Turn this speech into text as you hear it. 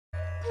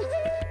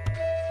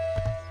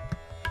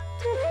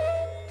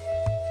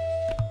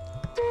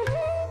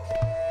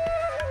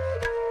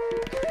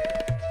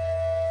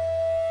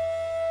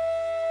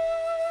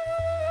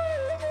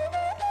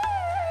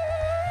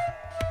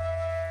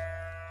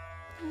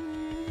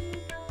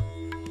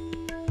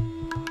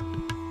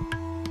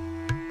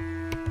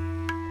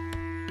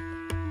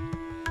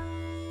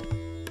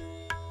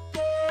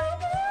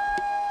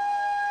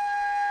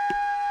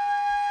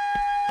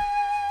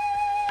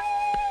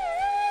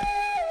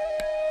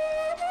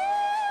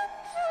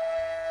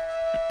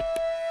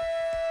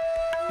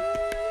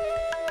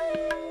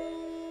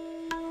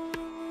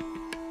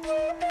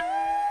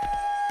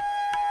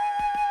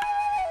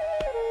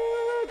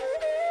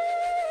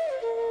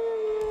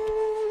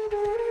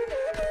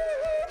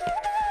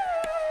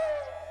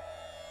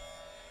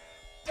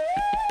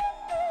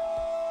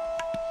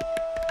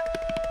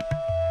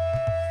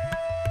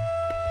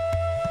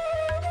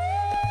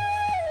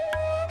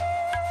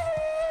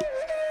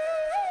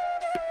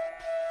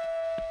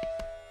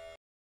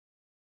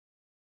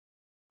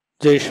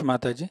जय श्री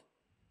माताजी।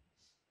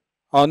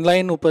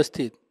 ऑनलाइन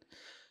उपस्थित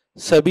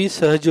सभी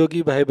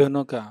सहयोगी भाई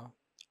बहनों का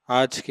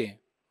आज के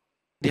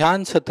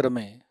ध्यान सत्र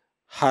में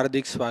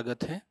हार्दिक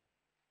स्वागत है।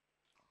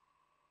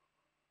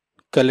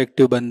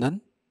 कलेक्टिव बंधन,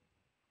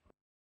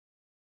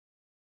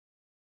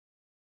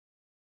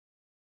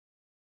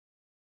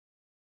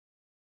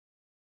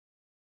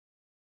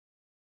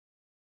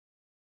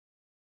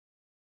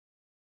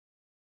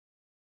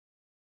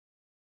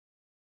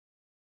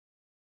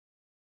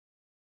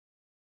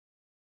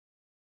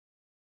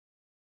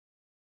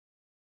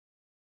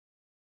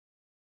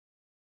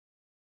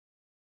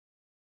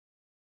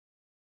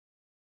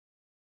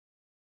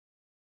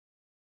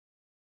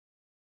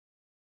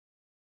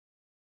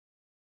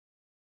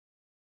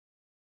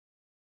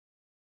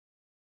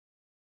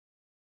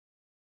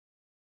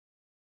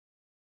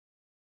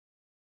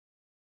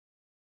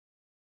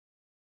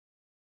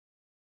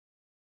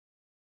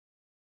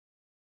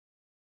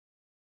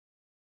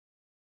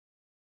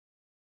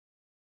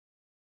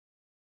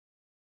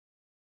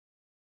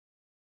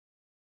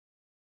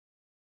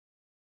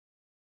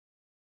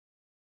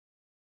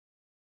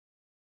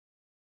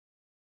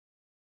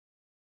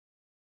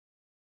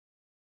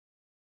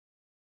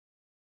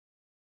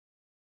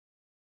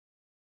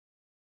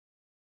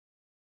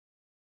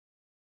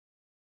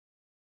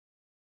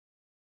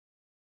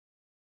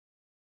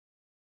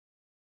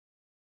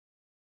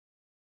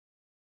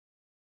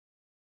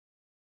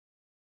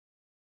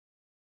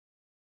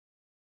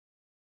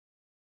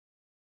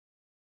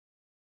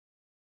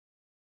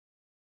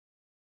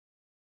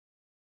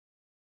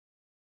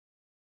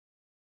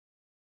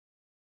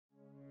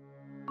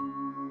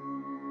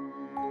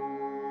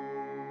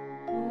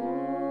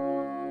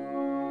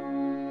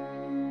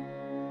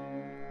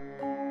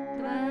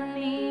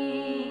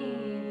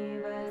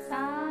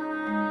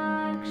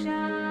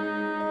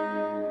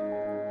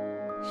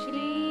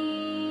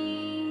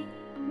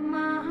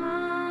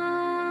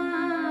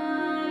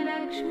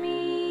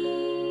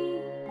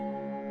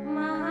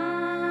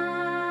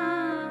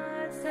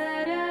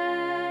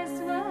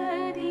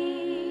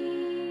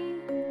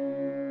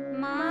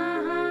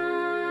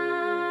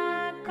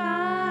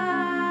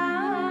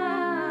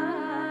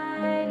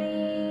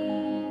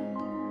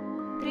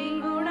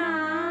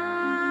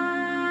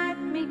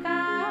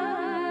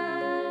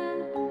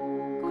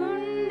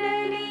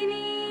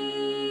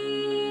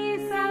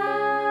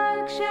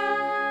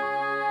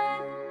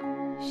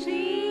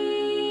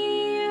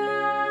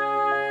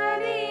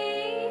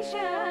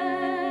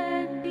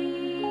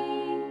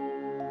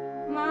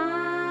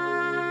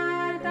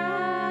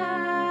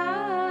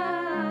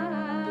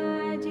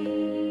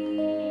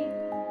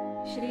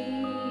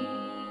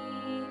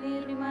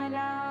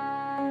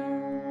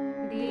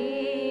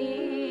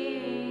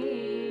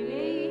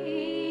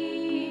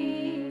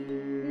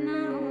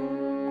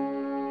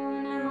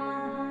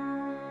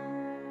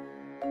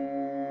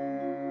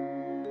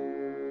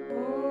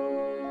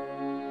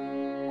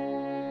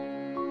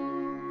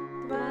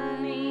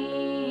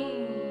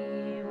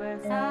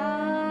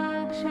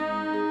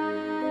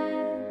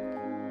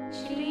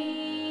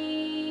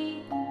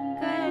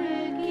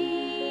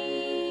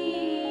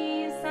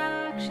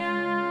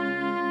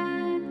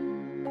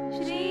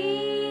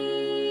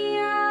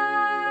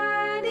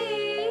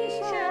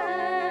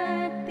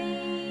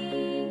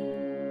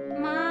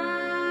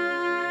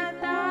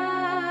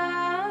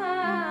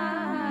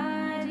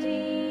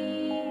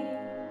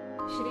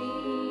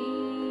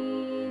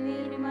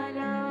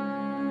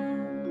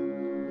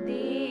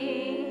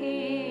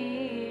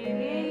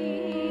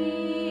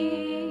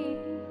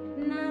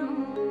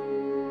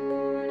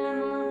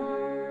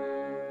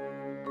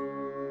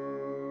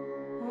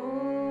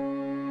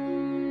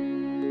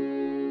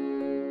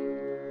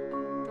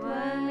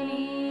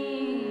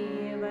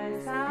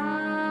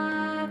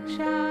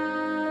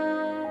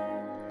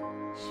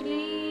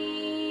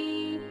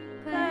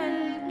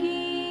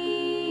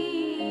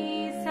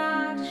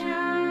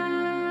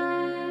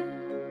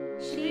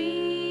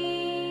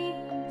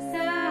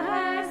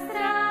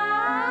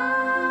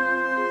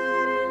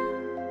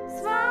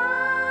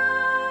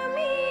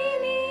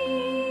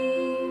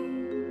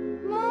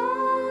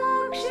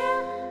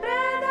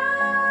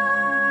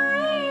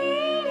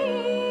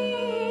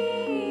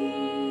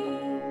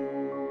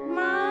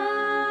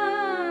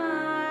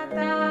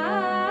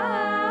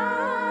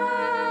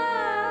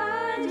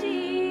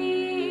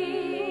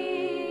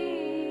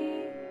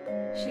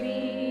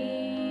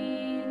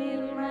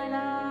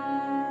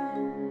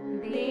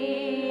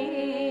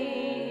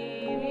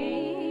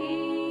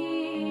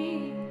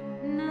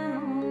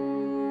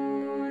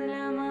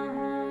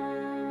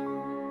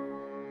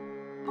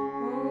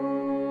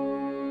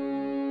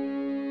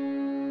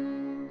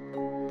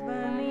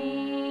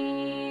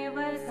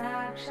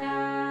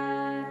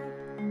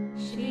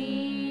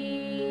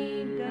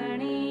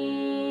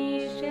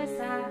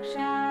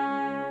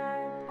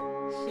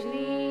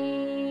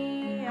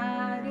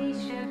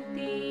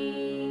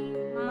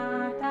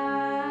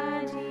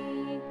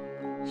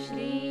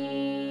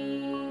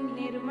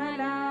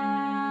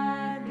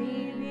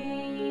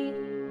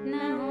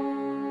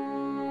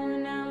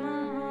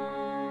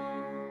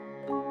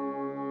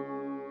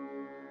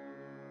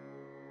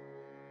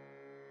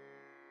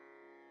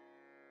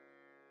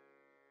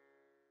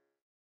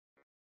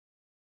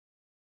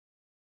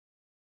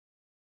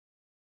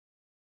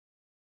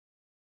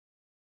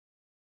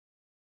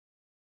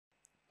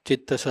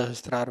 चित्त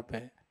सहस्त्रार पे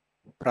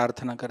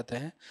प्रार्थना करते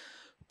हैं।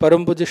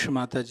 परम पूज्य श्री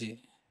माता जी,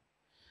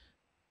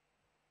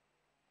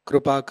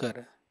 कृपा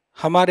कर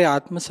हमारे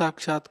आत्म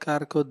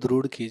साक्षात्कार को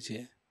दृढ़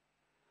कीजिए,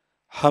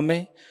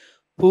 हमें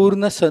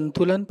पूर्ण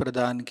संतुलन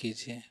प्रदान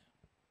कीजिए।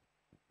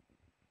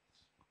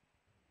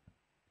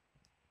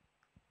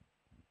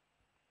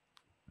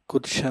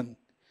 कुछ क्षण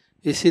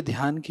इसी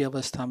ध्यान की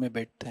अवस्था में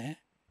बैठते हैं।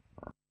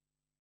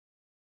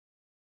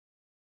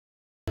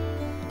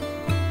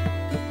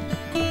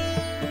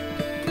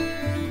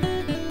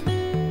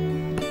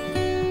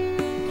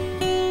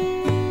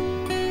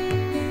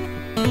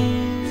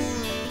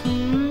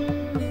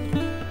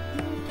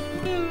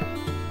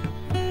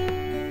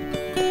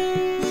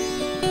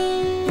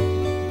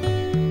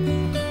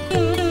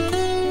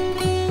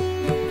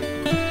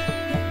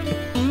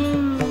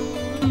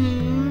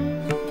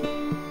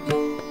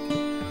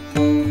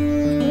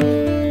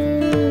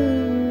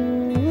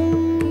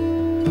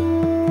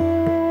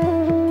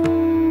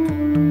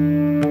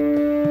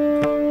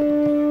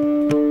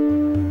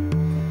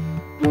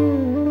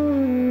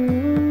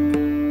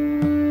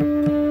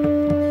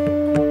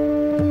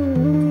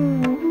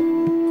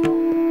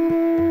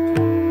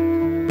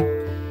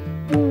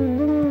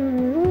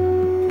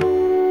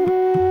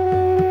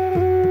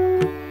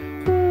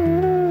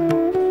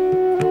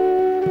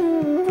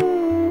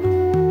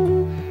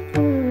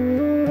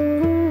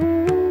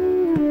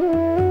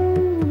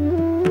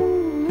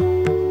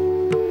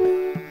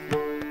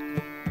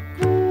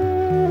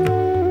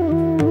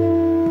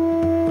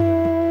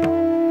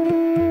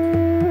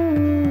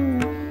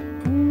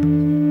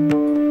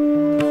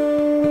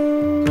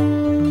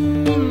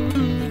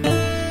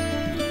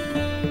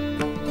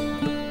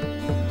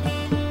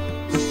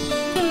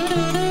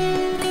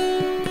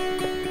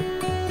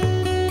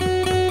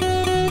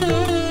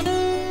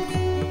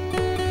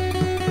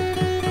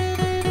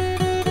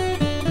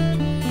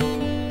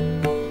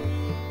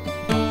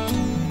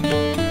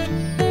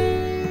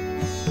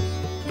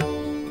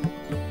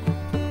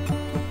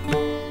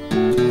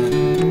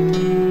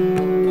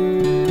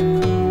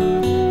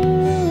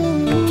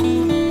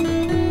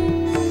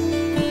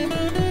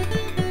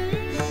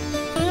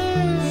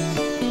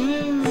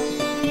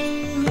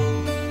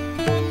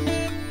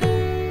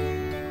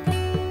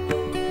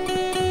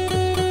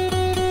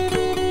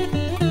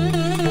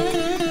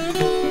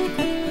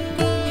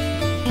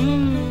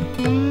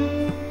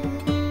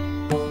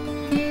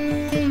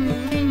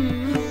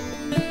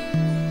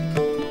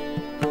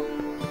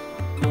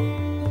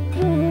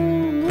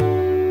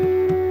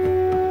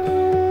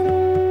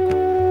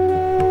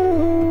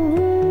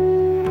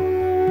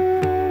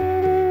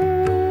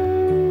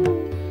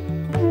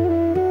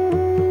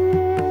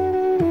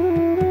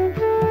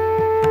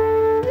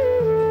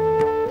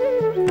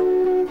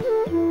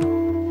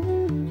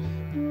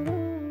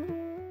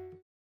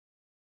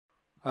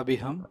 अभी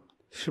हम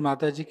श्री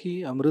माता जी की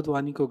अमृत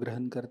वाणी को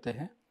ग्रहण करते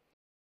हैं।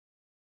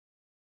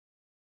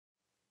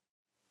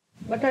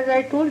 But as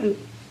I told you,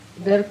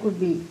 there could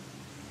be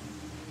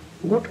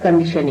good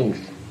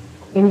conditionings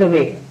in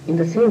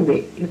the same way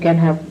you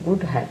can have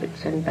good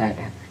habits and bad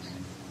habits.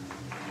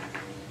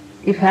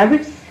 If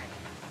habits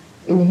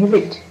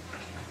inhibit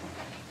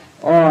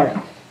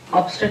or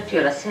obstruct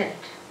your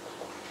ascent,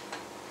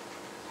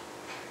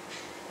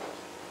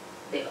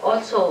 they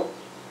also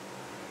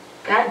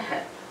can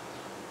help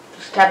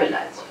to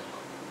stabilize you.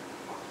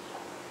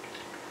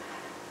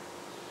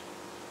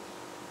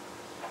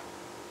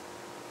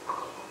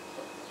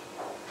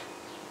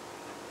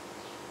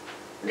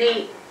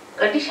 The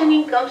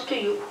conditioning comes to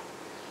you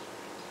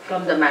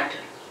from the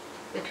matter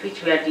with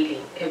which we are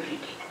dealing every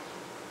day.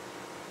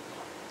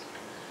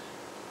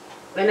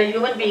 When a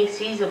human being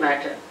sees a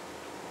matter,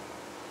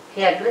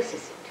 he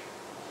aggresses it.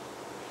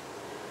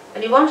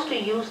 And he wants to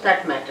use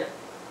that matter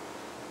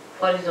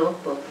for his own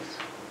purpose.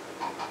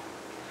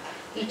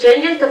 He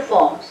changes the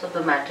forms of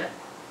the matter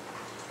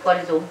for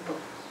his own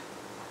purpose.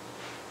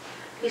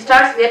 He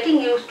starts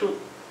getting used to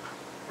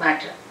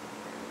matter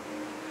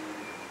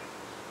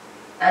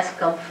as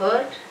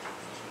comfort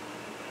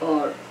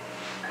or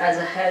as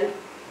a help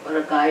or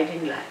a guide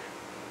in life.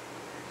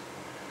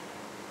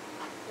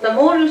 The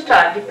more you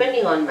start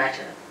depending on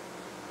matter,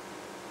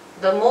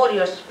 the more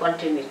your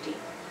spontaneity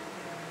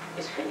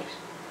is finished,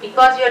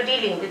 because you are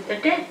dealing with the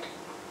dead.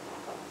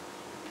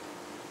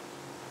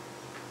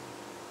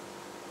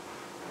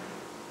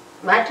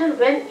 Matter,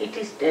 when it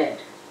is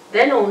dead,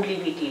 then only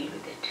we deal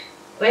with it.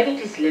 When it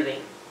is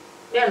living,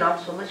 we are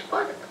not so much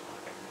bothered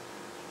about it.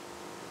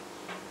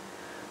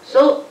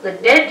 So the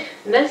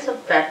deadness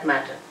of that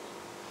matter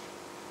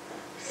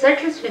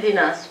settles within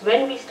us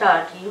when we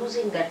start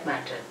using that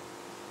matter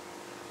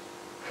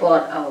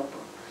for our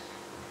purpose.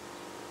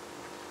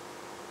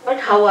 But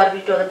how are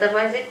we to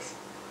otherwise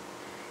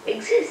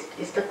exist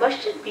is the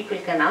question people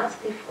can ask.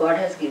 If God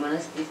has given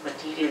us these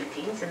material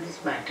things and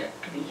this matter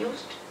to be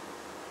used,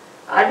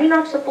 are we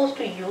not supposed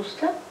to use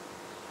them?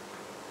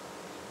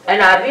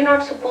 And are we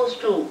not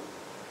supposed to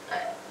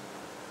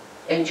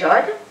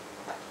enjoy them?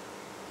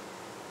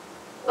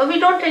 But we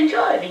don't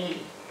enjoy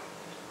really.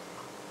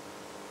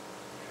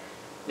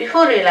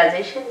 Before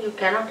realization, you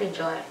cannot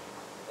enjoy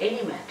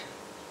any matter.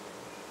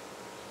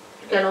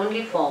 You can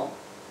only form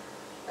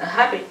a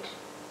habit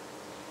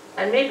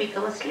and may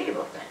become a slave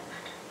of that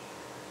matter.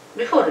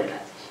 Before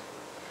realization.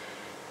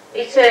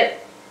 It's a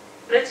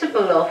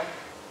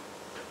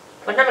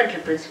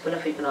fundamental principle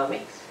of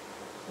economics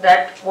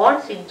that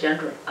wants in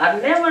general are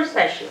never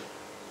satiable.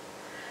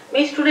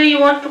 Means today you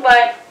want to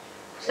buy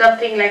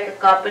something like a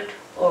carpet,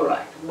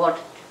 alright, bought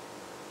it.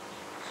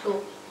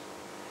 So,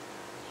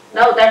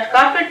 now that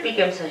carpet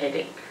becomes a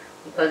headache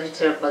because it's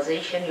your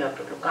possession, you have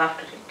to look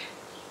after it.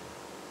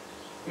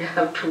 You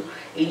have to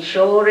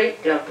insure it,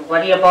 you have to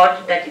worry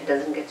about it that it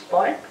doesn't get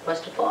spoiled,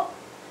 first of all.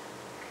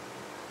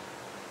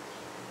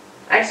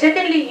 And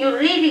secondly, you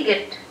really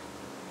get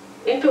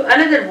into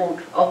another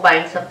mood of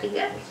buying something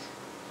else.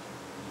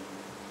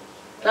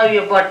 Now you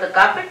have bought the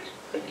carpet,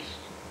 finished.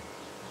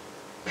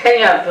 Then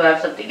you have to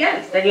have something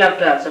else, then you have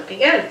to have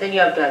something else, then you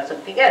have to have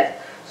something else.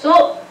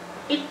 So,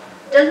 it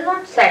does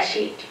not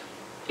satiate you.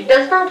 It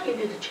does not give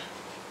you the joy.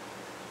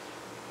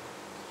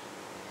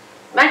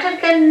 Matter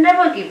can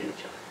never give you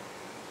joy.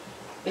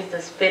 It's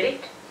the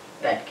spirit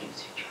that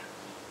gives you joy.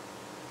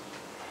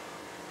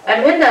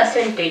 And when the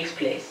ascent takes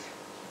place,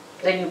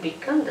 then you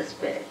become the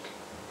spirit.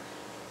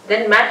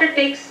 Then matter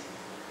takes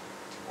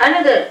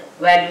another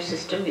value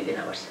system within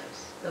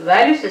ourselves. The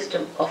value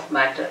system of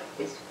matter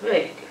is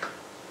very different.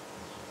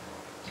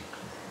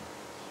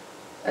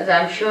 As I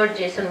am sure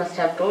Jason must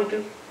have told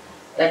you,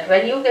 that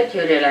when you get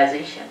your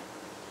realization,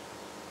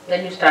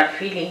 then you start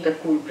feeling the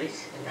cool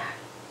breeze in the hand.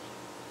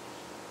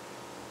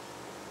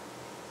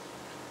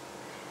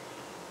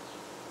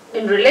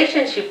 In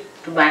relationship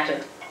to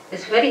matter,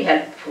 it's very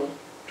helpful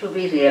to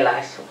be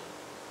realized so.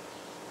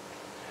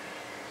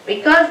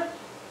 Because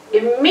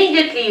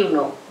immediately you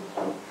know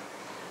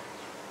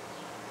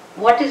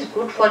what is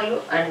good for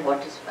you and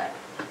what is bad.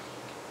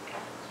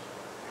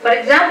 For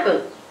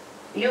example,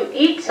 you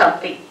eat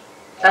something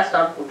that's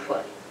not good for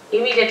you.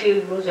 Immediately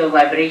you lose your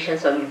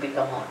vibrations or will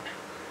become hot.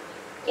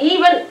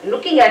 Even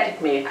looking at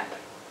it may happen.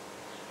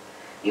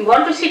 You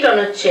want to sit on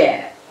a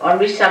chair on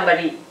which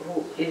somebody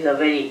who is a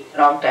very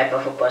wrong type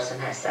of a person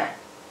has sat.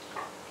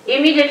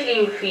 Immediately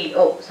you feel,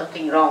 oh,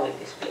 something wrong with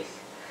this place.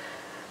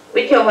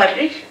 With your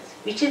vibrations,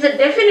 which is a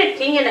definite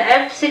thing and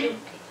absolute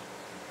thing.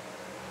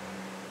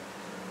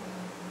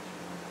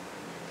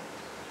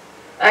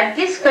 And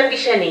this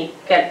conditioning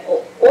can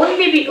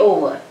only be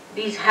over.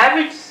 These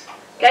habits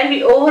can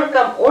be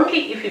overcome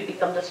only if you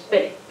become the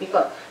spirit,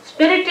 because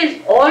spirit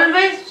is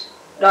always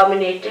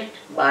dominated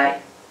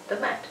by the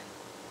matter.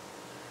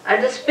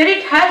 And the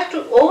spirit has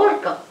to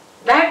overcome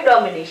that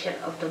domination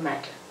of the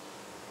matter.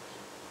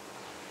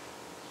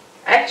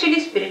 Actually,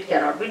 spirit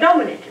cannot be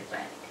dominated by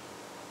anything.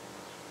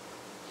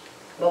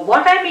 But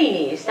what I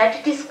mean is that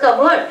it is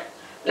covered,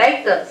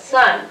 like the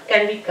sun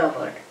can be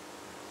covered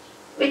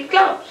with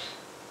clouds.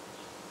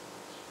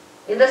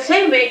 In the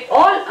same way,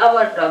 all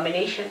our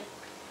domination,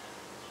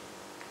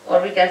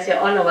 or we can say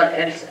all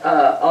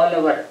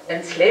our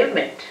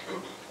enslavement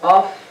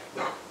of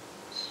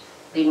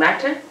the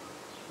matter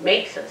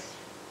makes us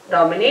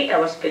dominate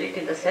our spirit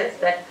in the sense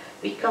that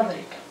we cover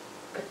it up.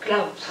 The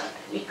clouds are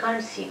there. We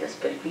can't see the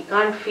spirit. We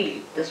can't feel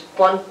it. The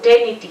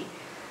spontaneity,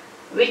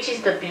 which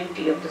is the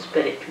beauty of the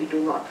spirit, we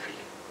do not feel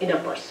in a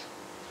person.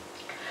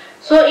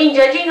 So in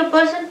judging a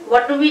person,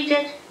 what do we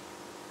judge?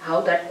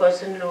 How that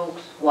person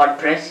looks, what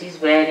dress he is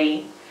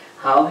wearing,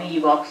 how he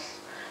walks,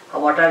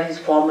 what are his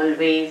formal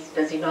ways,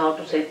 does he know how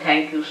to say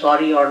thank you,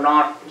 sorry or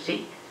not, you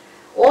see.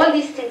 All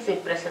these things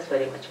impress us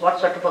very much. What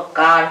sort of a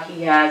car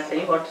he has,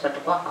 what sort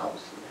of a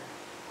house he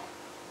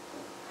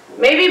has.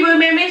 Maybe we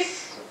may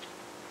miss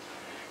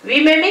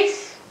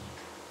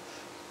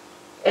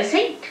a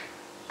saint.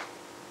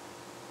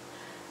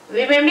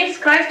 We may miss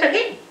Christ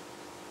again,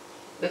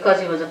 because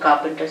he was a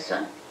carpenter's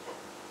son.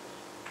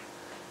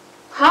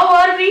 How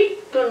are we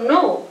to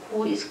know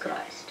who is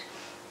Christ?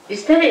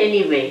 Is there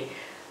any way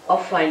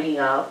of finding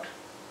out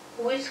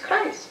who is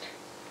Christ?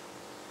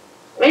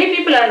 Many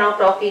people are now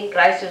talking,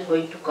 Christ is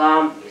going to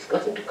come, he's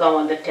going to come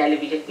on the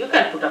television. You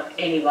can put up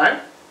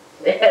anyone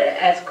there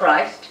as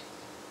Christ.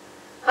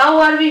 How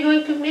are we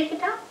going to make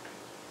it out?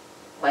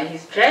 By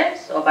his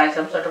dress or by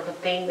some sort of a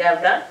thing they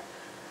have done?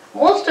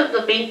 Most of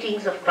the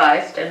paintings of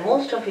Christ and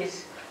most of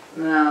his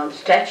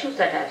statues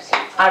that I have seen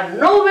are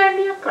nowhere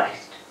near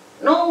Christ.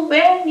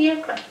 Nowhere near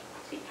Christ.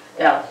 See,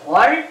 they are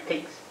horrid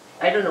things.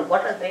 I don't know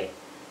what are they.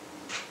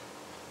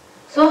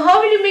 So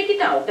how will you make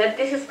it out that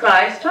this is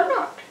Christ or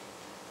not?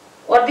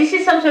 Or this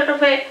is some sort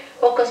of a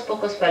hocus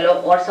pocus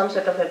fellow or some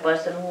sort of a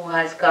person who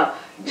has come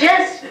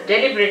just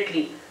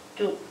deliberately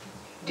to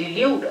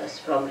delude us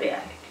from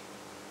reality.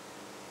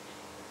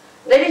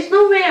 There is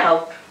no way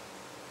out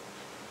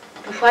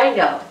to find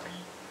out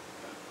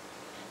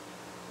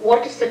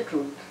what is the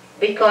truth,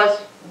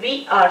 because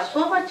we are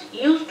so much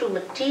used to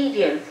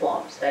material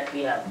forms that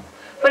we have.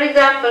 For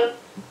example,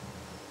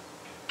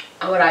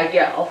 our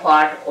idea of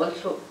art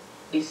also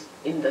is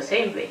in the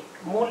same way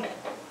molded.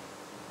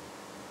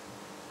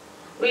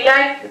 We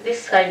like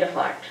this kind of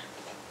art.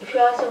 If you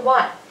ask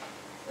why?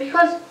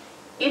 Because,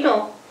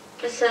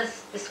 this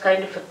is this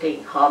kind of a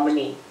thing,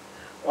 harmony,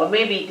 or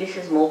maybe this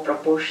is more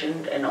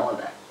proportioned and all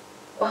that.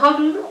 Well, how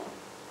do you know?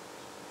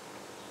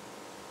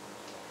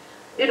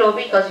 You know,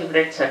 because you've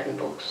read certain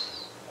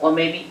books, or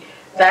maybe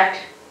that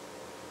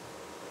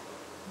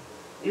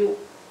you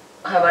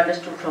have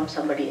understood from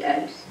somebody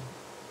else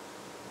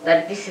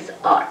that this is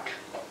art,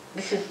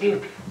 this is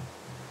beautiful.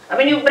 I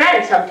mean, you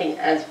brand something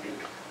as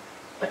beautiful,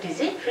 but is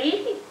it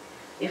really?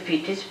 If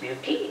it is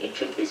beauty, it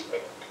should be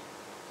spirit,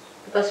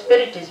 because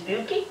spirit is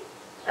beauty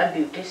and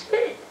beauty is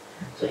spirit.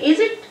 So is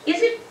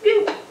it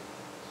beauty?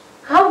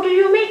 How do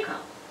you make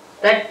out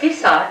that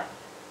this art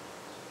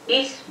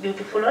is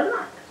beautiful or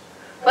not?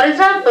 For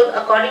example,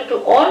 according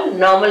to all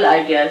normal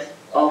ideas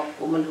of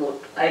womanhood,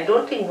 I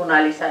don't think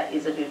Mona Lisa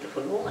is a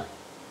beautiful woman.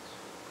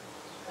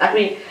 I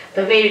mean,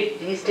 the way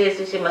these days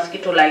you see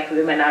mosquito-like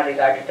women are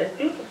regarded as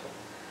beautiful.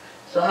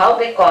 So how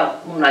they call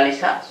Mona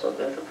Lisa so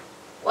beautiful?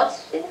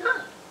 What's in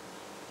her?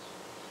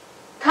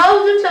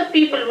 Thousands of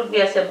people would be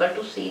assembled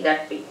to see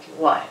that painting.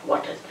 Why?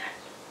 What is that?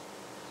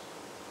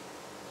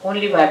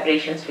 Only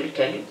vibrations will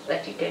tell you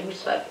that it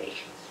emits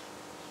vibrations.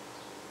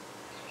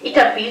 It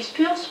appeals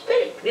to your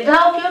spirit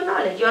without your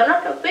knowledge. You are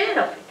not aware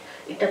of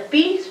it. It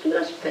appeals to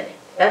your spirit.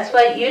 That's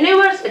why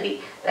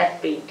universally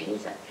that painting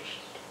is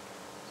appreciated.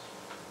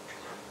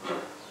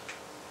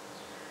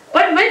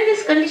 But when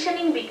this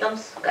conditioning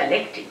becomes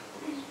collective,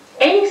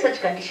 any such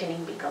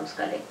conditioning becomes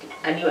collective,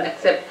 and you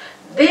accept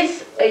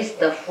this is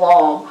the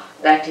form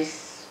that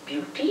is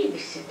beauty,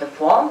 this is the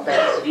form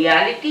that is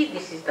reality,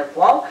 this is the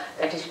form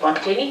that is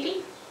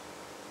spontaneity,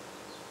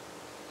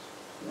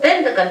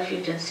 then the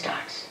confusion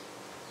starts.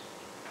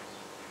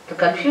 The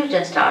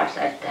confusion starts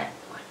at that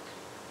point,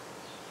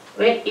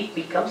 when it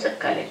becomes a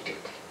collective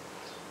thing.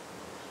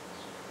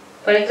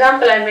 For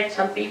example, I met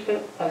some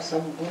people or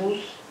some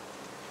gurus.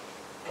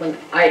 When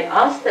I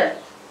asked them,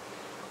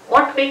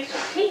 what makes you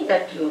think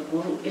that your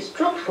guru is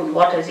truthful?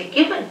 What has he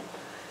given?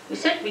 He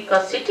said,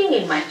 because sitting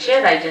in my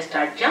chair I just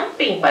start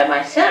jumping by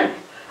myself.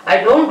 I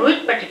don't do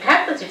it, but it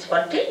happens, it's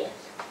spontaneous.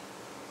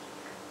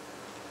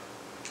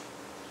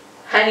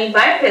 And in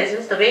my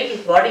presence, the way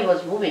his body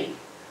was moving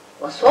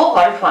was so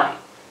horrifying.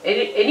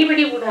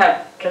 Anybody would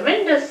have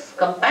tremendous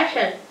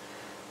compassion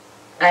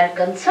and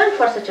concern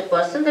for such a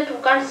person that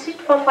who can't sit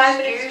for 5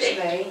 minutes straight.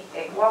 Excuse me,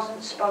 it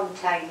wasn't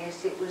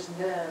spontaneous, it was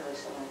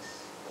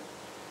nervousness.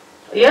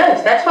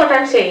 Yes, that's what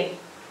I'm saying.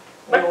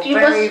 But You're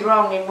very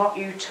wrong in what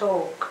you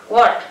talk.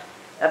 What?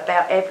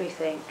 About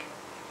everything.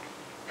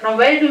 From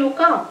where do you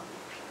come?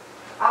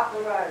 Up the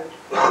road.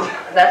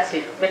 That's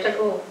it. Better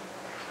go.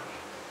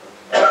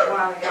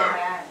 While you're on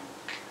my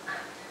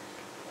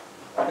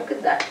own. Look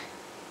at that.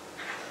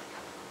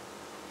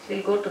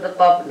 She'll go to the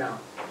pub now.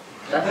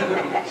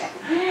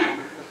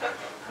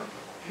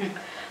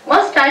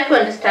 Must try to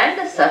understand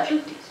the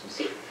subtleties. You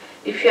see,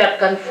 if you are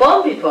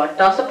confirmed with what,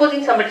 now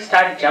supposing somebody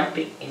started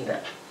jumping in the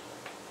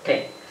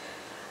thing,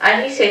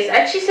 and he says,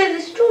 and she says,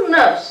 it's 2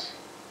 nerves.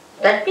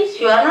 That means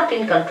you are not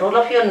in control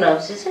of your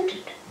nerves, isn't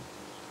it?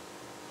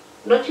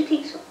 Don't you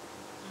think so?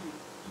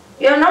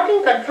 You are not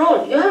in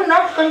control. You have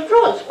not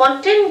control.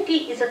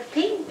 Spontaneity is a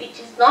thing which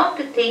is not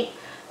a thing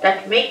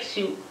that makes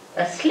you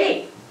a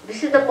slave.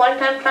 This is the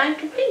point I am trying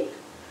to bring.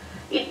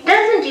 It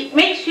doesn't. It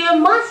makes you a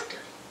master.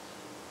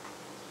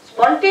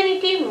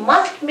 Spontaneity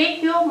must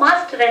make you a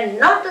master and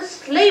not a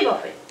slave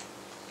of it.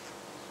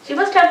 She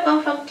must have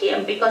come from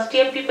TM, because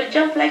TM people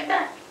jump like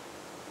that.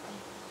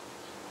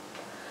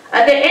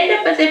 And they end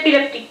up as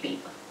epileptic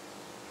people.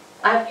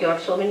 I have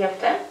cured so many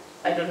of them.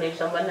 I don't know if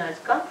someone has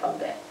come from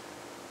there.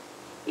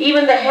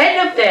 Even the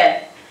head of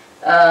their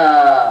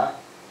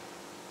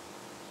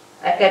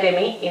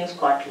academy in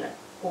Scotland,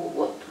 who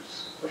was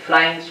the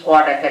Flying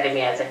Squad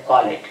Academy as I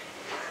call it,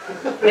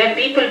 where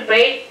people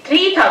paid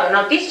 3,000.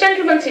 Now this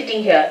gentleman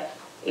sitting here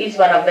is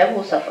one of them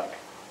who suffered.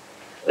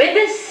 When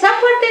they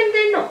suffer, then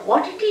they know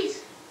what it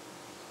is.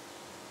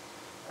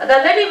 The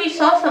other day we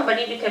saw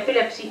somebody with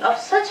epilepsy of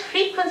such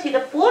frequency, the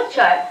poor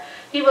child,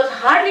 he was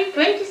hardly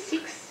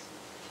 26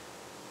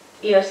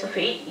 years of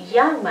age,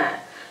 young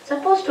man,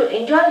 supposed to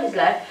enjoy his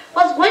life,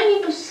 was going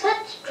into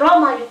such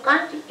trauma you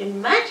can't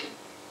imagine.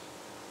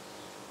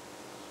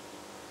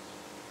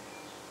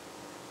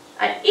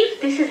 And if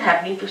this is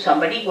happening to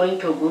somebody going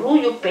to a guru,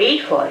 you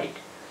paid for it,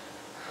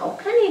 how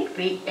can it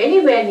be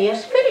anywhere near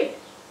spirit?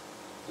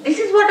 This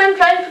is what I am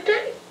trying to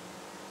tell you.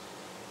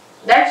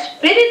 That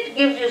spirit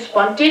gives you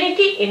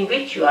spontaneity in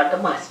which you are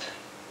the master.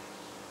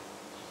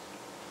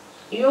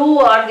 You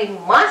are the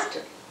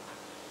master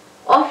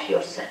of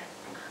yourself.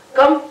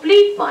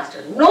 Complete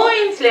master. No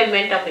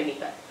enslavement of any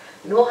kind.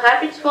 No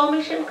habits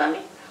formation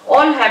coming.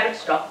 All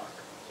habits drop out.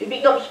 You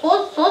become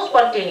so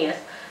spontaneous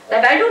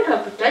that I don't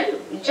have to tell you.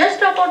 You just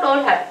drop out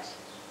all habits.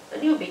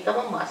 And you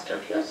become a master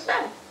of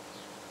yourself.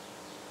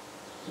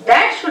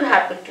 That should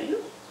happen to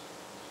you.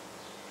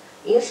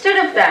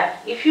 Instead of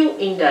that, if you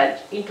indulge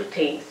into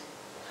things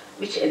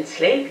which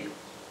enslave you,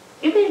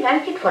 you may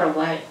like it for a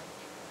while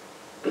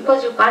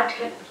because you can't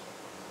help it.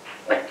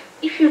 But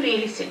if you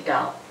really sit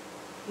down,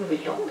 you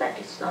will know that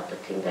it's not the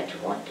thing that you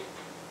wanted.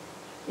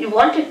 You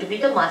wanted to be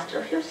the master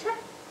of yourself.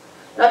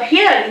 Now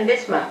here in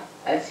this map,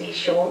 as is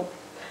shown,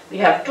 we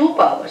have two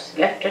powers,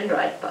 left and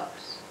right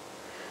powers.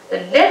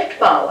 The left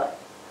power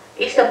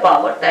is the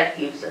power that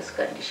gives us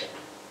conditioning.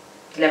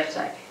 Left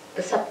side,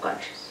 the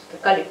subconscious, the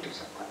collective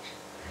subconscious.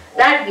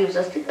 That gives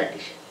us the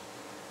conditioning.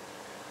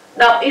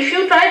 Now if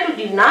you try to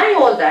deny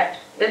all that,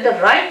 then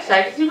the right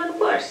side is even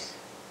worse.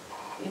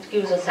 It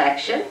gives us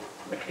action,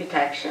 but with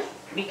action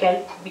we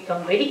can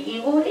become very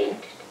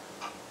ego-oriented.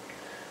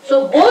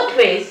 So both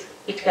ways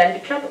it can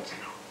be troublesome.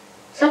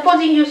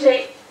 Supposing you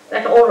say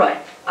that,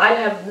 alright, I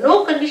have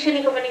no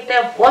conditioning of any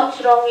type,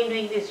 what's wrong in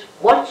doing this,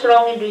 what's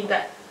wrong in doing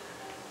that?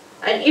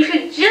 And if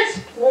you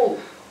just move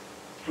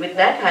with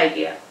that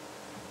idea,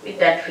 with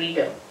that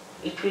freedom,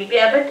 it will be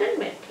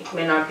abandonment, it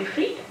may not be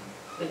freedom,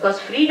 because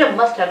freedom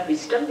must have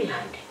wisdom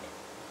behind it.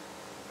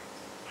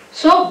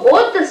 So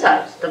both the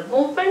sides, the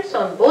movements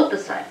on both the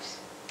sides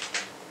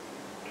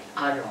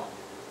are wrong.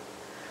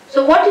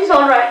 So what is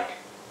alright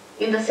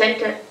in the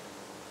center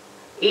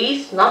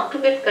is not to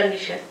get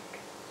conditioned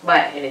by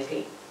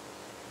anything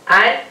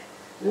and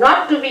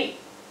not to be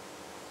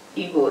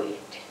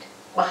ego-oriented.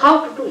 But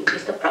how to do it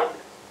is the problem.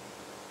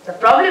 The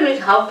problem is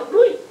how to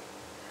do it.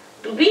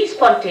 To be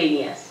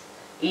spontaneous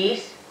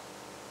is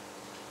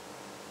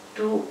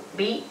to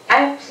be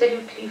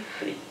absolutely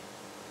free.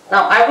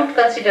 Now I would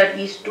consider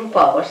these two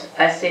powers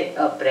as, say,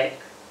 a brake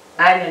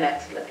and an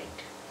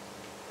accelerator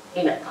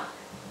in a car.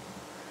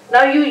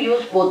 Now you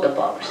use both the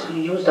powers.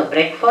 You use the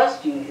brake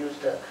first, you use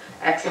the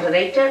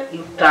accelerator,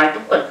 you try to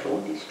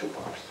control these two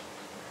powers.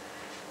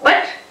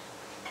 But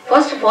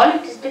first of all,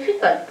 it is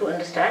difficult to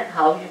understand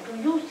how you to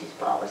use these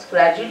powers.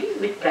 Gradually,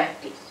 with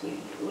practice,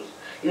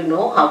 you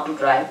know how to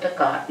drive the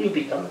car, you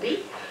become the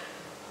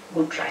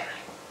good driver.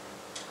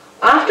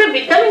 After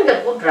becoming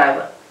the good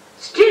driver,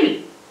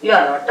 still you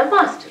are not the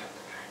master of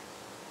the driver.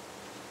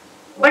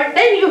 But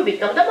then you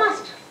become the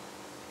master.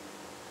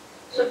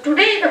 So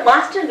today the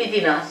master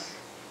within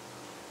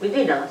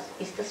us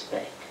is the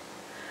spirit.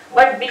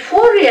 But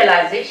before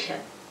realization,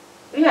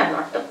 we are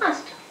not the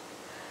master.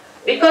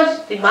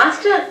 Because the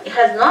master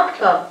has not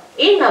come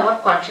in our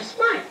conscious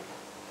mind.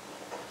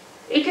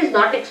 It is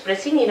not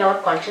expressing in our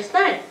conscious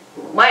mind,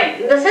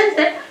 in the sense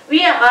that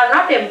we are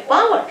not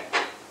empowered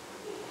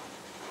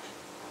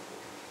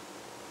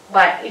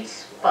by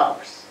its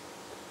powers.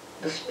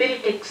 The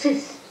spirit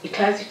exists, it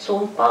has its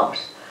own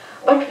powers.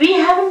 But we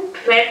haven't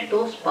felt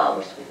those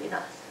powers within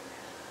us.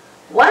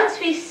 Once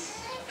we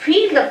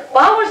feel the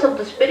powers of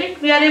the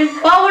spirit, we are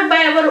empowered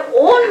by our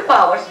own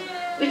powers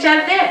which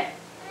are there.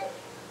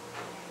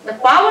 The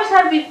powers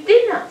are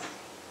within us.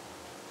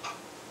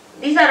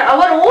 These are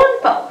our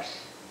own powers.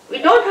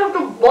 We don't have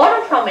to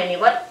borrow from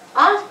anyone,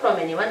 ask from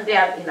anyone, they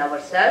are in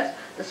ourselves.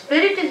 The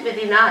spirit is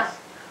within us.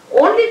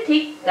 Only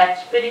thing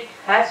that spirit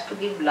has to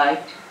give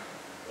light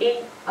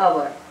in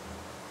our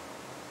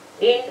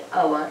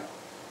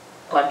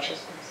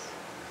consciousness.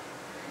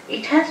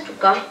 It has to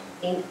come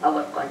in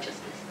our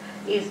consciousness.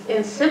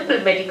 In simple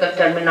medical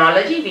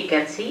terminology, we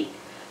can say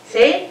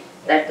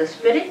that the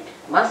spirit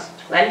must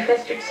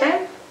manifest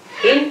itself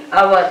in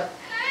our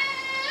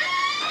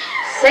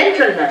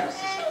central nervous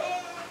system.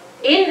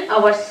 In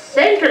our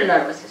central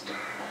nervous system.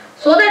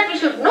 So that we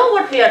should know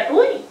what we are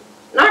doing.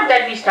 Not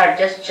that we start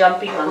just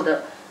jumping on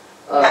the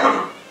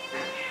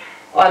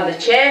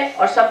chair,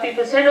 or some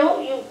people said,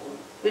 oh,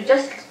 you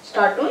just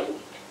start doing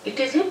it. It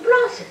is a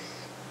process.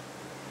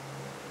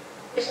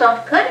 It's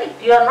not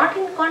correct. You are not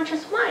in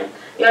conscious mind.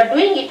 You are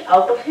doing it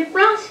out of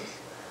hypnosis.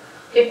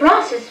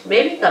 Hypnosis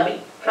may be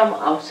coming from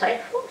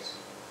outside force.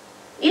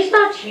 It's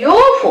not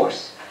your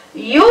force,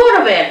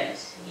 your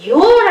awareness,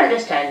 your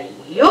understanding,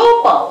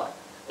 your power.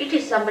 It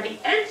is somebody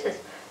else's,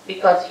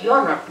 because you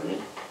are not doing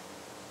it.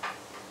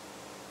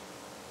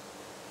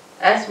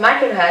 As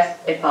matter has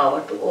a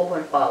power to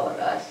overpower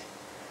us,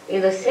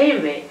 in the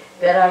same way,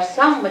 there are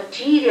some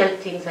material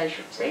things, I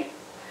should say,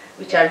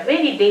 which are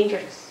very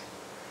dangerous,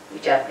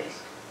 which are placed.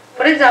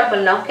 For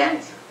example, now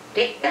cancer.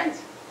 Take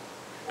cancer.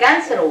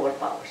 Cancer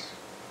overpowers.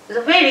 It's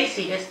a very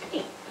serious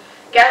thing.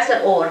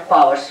 Cancer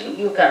overpowers you.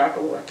 You cannot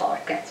overpower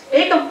cancer.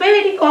 Take a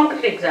very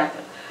concrete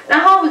example.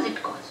 Now, how is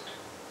it caused?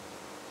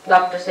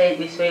 Doctors say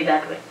this way,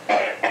 that way.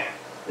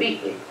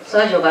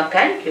 Sahajayoga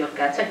can cure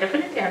cancer,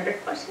 definitely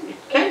 100%.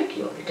 It can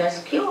cure. It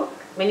has cured.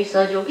 Many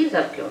Sahajogis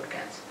have cured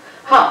cancer.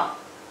 How?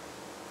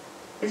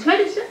 It's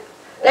very simple.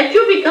 That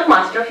you become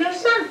master of your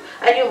son,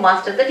 and you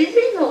master the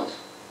disease also.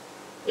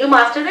 You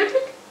master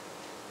everything.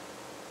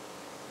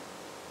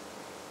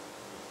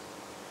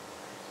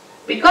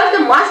 Because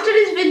the master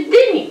is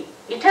within you.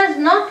 It has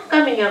not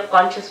come in your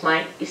conscious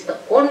mind. It's the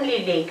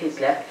only link is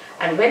left.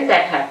 And when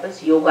that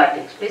happens, yoga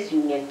takes place,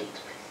 union takes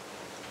place.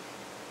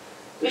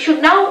 We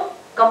should now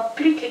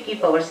completely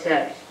keep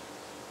ourselves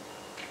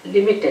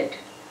limited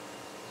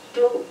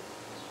to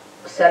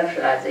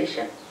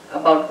self-realization.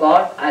 About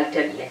God, I'll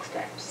tell you next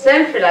time.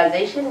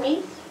 Self-realization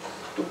means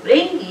to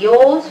bring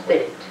your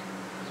spirit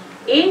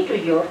into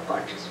your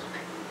conscious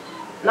mind.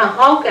 Now,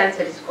 how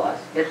cancer is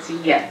caused? Let's see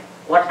here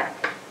what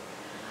happens.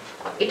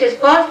 It is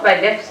caused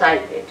by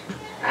left-sided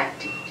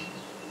activity.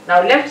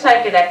 Now,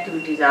 left-sided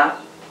activities are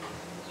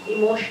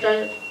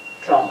emotional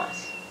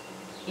traumas,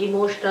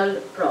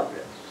 emotional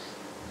problems,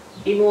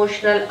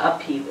 emotional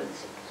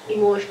upheavals,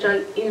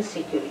 emotional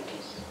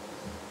insecurities.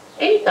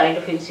 Any kind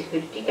of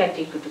insecurity can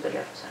take you to the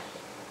left side.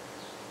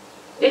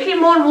 Little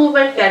more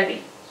movement can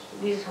be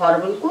these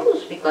horrible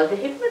gurus, because they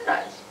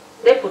hypnotize.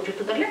 They put you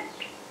to the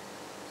left.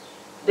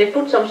 They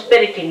put some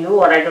spirit in you,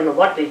 or I don't know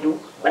what they do,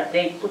 but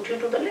they put you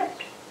to the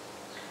left.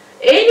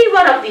 Any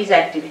one of these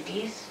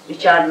activities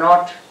which are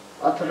not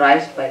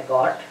authorized by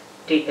God,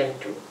 taken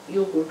to,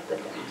 you go to the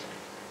left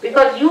side.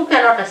 Because you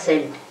cannot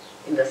ascend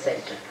in the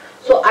center.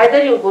 So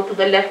either you go to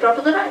the left or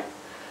to the right.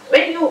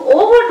 When you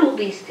overdo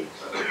these things,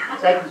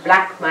 it's like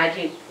black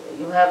magic.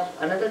 You have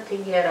another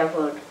thing here I've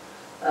heard.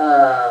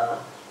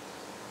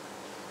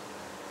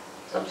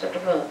 Some sort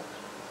of a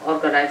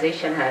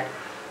organization had.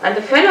 And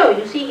the fellow,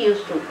 you see, he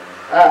used to,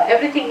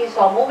 everything he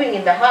saw moving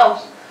in the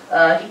house,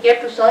 he came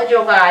to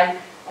Sahajayoga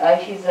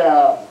and his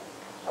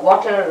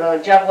water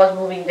jug was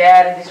moving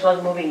there and this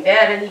was moving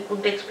there, and he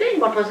couldn't explain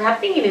what was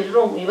happening in his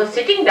room. He was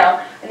sitting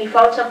down and he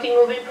found something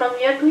moving from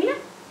here to here.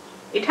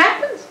 It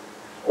happens.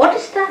 What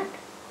is that?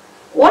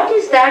 What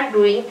is that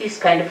doing, this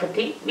kind of a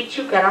thing which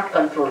you cannot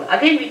control?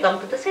 Again we come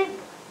to the same.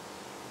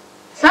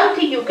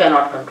 Something you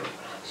cannot control.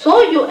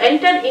 So you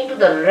enter into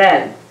the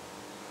realm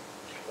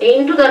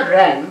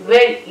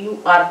where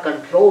you are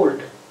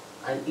controlled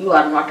and you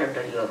are not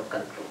under your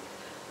control.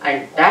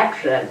 And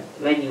that realm,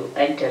 when you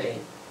enter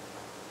in,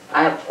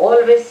 I have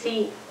always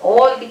seen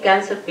all the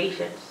cancer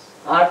patients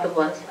are the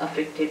ones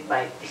affected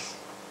by this.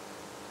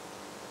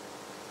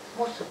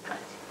 Most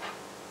surprising.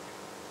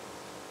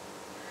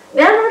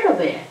 They are not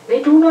aware.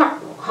 They do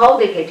not know how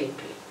they get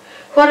into it.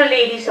 For a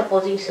lady,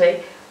 supposing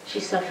say she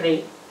is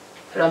suffering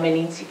from an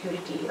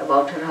insecurity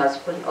about her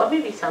husband, or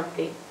maybe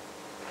something,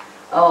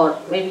 or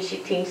maybe she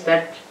thinks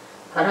that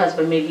her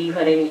husband may leave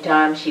her any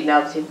time, she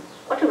loves him,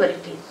 whatever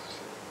it is.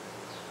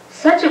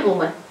 Such a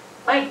woman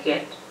might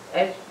get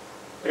a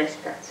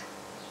breast cancer.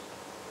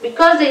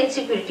 Because the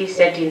insecurity is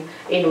set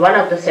in one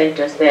of the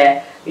centers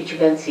there, which you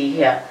can see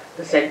here,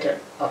 the center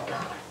of the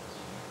heart.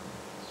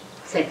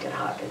 Center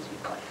heart as we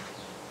call it.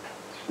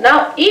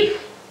 Now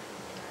if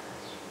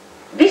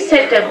this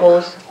center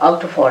goes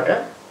out of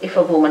order, if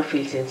a woman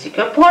feels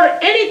insecure for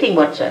anything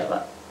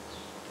whatsoever,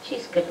 she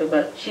is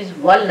capable, she is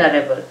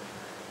vulnerable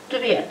to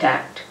be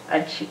attacked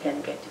and she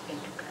can get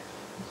into cancer.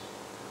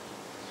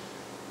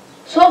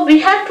 So we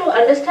have to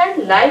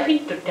understand life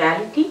in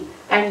totality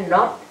and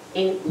not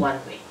in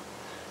one way.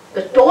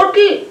 The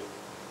total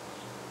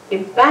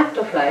impact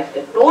of life,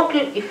 the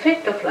total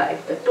effect of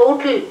life, the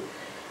total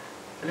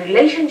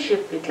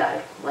relationship with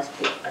life must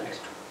be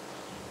understood.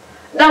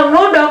 Now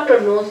no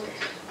doctor knows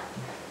this.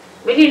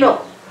 Will he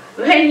know?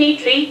 When he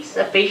treats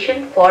a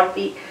patient for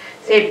the,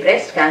 say,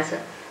 breast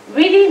cancer,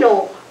 will he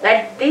know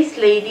that this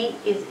lady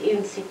is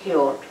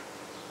insecure?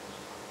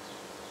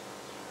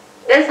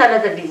 There's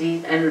another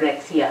disease,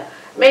 anorexia.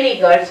 Many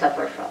girls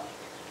suffer from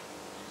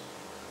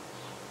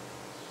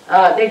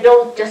it. They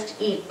don't just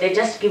eat, they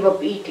just give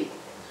up eating.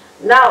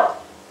 Now,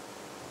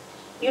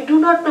 you do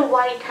not know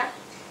why it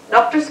happens.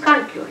 Doctors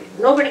can't cure it.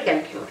 Nobody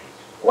can cure it.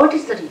 What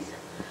is the reason?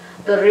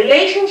 The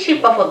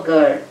relationship of a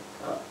girl,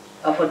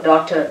 of a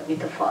daughter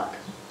with a father.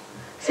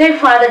 Say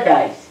father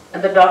dies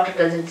and the daughter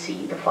doesn't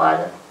see the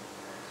father.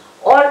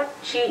 Or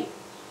she,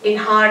 in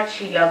heart,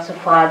 she loves her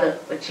father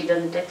but she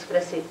doesn't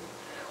express it.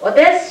 Or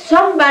there's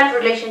some bad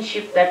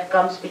relationship that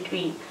comes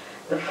between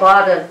the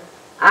father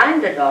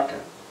and the daughter.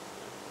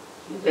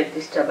 You get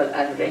this double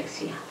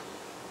anorexia.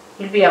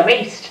 You'll be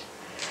amazed.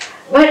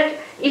 But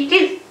it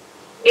is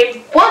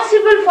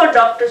impossible for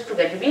doctors to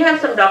get it. We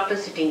have some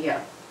doctors sitting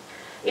here.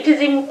 It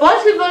is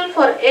impossible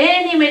for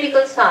any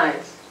medical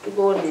science to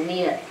go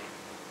near it.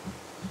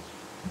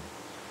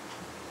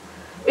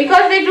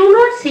 Because they do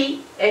not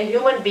see a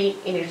human being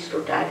in its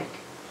totality.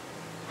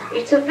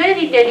 It's a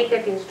very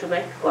delicate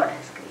instrument God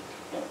has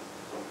created.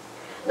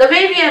 The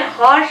way we are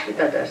harsh with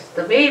others,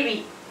 the way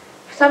we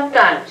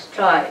sometimes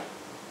try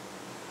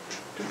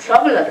to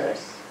trouble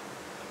others,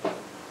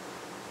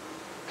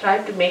 try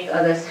to make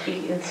others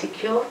feel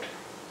insecure,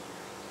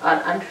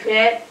 are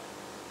unfair,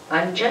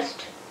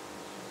 unjust.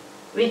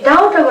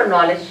 Without our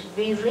knowledge,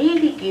 we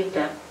really give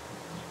them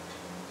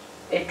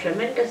a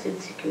tremendous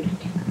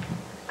insecurity.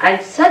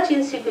 And such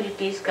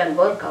insecurities can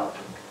work out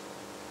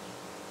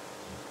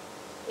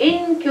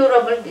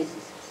incurable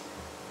diseases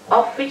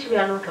of which we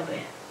are not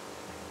aware.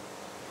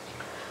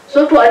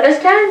 So to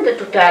understand the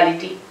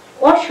totality,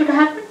 what should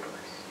happen to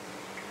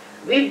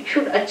us? We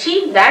should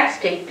achieve that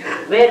state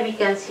where we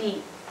can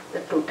see the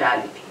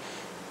totality.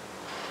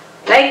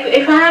 Like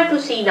if I have to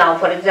see now,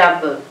 for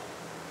example,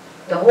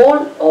 the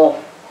whole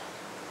of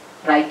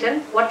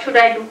Brighton, what should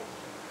I do?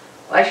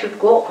 I should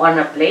go on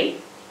a plane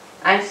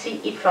and see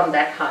it from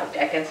that height.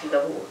 I can see the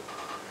whole.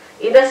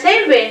 In the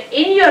same way,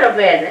 in your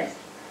awareness,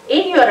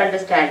 in your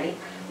understanding,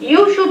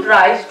 you should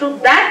rise to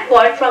that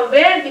point from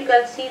where you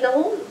can see the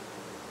whole.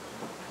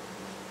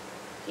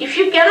 If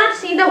you cannot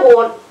see the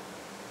whole,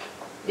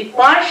 the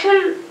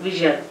partial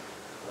vision,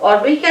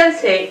 or we can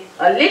say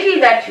a little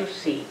that you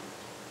see,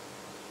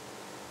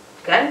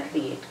 can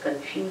create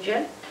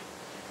confusion,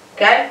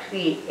 can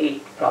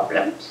create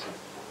problems,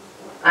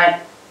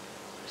 and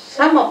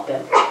some of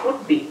them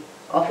could be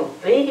of a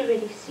very,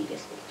 very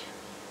serious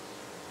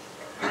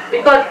nature.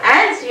 Because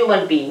as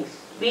human beings,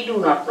 we do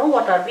not know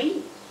what are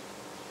we.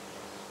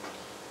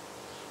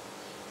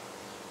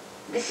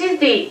 This is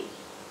the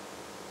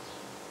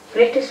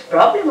greatest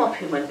problem of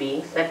human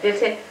beings, that they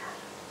say,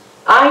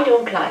 I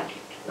don't like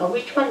it. Now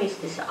which one is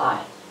this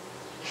I?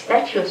 Is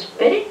that your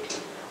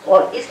spirit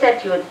or is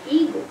that your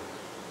ego?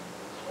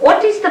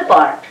 What is the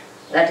part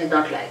that is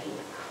not liking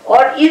it?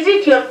 Or is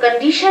it your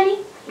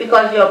conditioning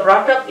because you are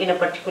brought up in a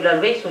particular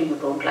way so you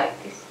don't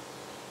like this?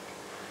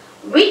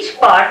 Which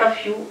part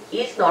of you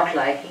is not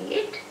liking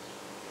it?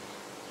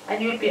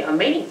 And you will be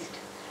amazed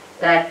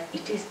that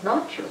it is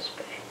not your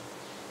spirit.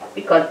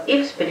 Because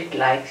if spirit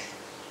likes,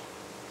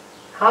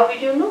 how will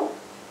you know?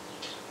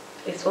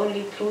 It's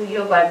only through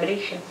your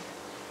vibrations.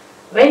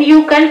 When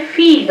you can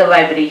feel the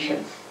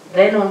vibrations,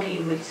 then only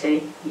you will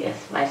say,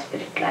 yes, my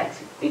spirit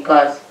likes it,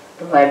 because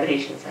the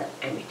vibrations are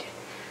emitted.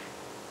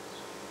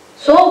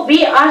 So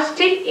we are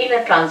still in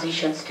a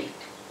transition state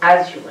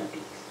as human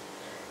beings.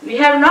 We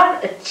have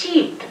not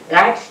achieved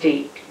that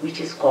state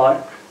which is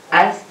called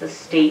as the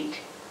state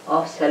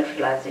of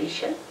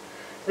self-realization,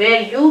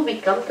 where you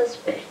become the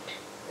spirit.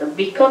 The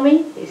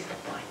becoming is the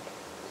point.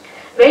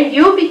 When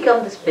you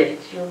become the spirit,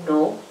 you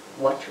know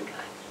what you like.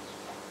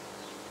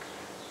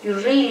 You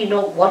really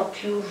know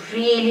what you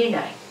really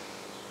like.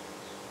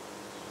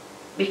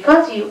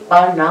 Because you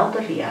are now the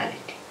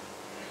reality.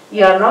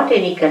 You are not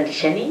any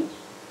conditioning.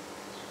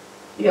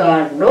 You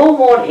are no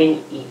more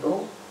any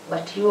ego,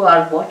 but you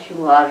are what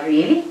you are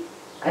really,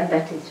 and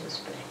that is your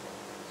spirit.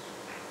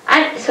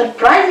 And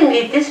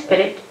surprisingly, this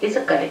spirit is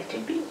a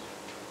collective being.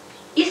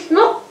 It's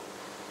no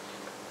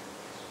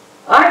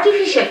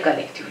artificial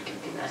collectivity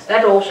within us.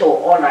 That also,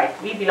 alright,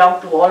 we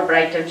belong to all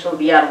Brighton, so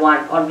we are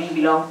one, or we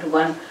belong to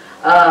one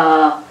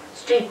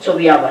street, so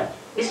we are one.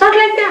 It's not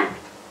like that.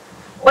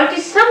 But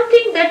it's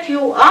something that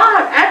you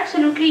are,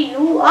 absolutely,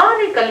 you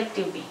are a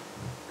collective being.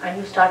 And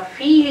you start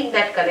feeling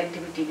that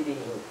collectivity within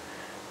you,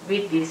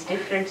 with these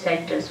different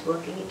centers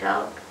working it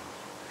out.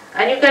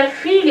 And you can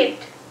feel it,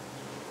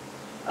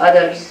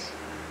 others.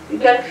 You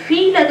can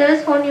feel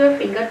others on your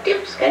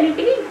fingertips, can you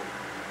believe?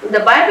 In the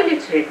Bible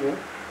it's written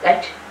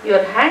that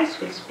your hands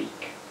will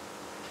speak.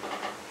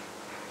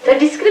 The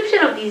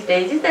description of these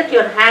days is that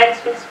your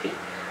hands will speak.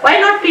 Why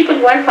not people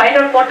go and find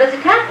out what does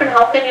it happen?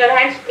 How can your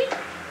hands speak?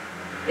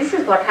 This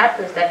is what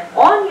happens, that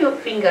on your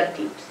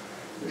fingertips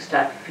you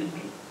start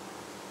feeling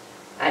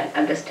and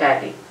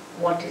understanding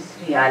what is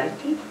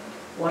reality,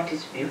 what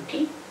is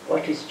beauty,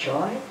 what is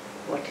joy,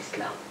 what is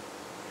love.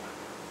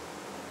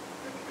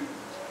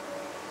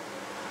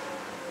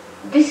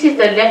 This is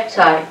the left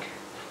side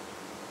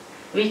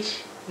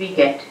which we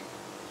get,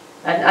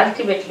 and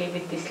ultimately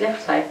with these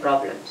left side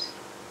problems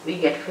we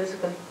get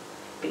physical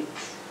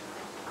pains.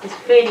 It's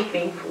very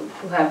painful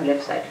to have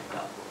left sided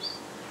problems.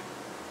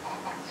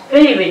 It's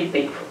very, very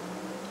painful.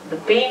 The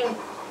pain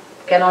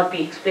cannot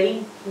be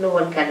explained, no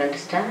one can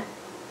understand,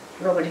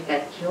 nobody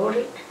can cure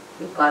it,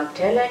 you can't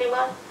tell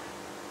anyone,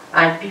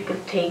 and people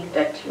think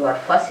that you are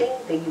fussing,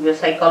 they give you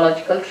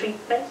psychological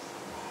treatments.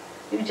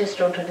 You just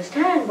don't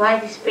understand why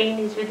this pain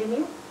is within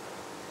you.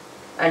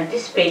 And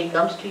this pain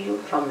comes to you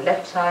from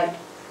left side,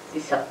 the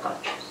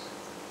subconscious.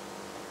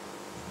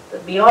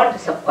 Beyond the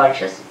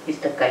subconscious is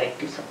the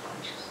collective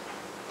subconscious.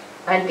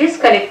 And this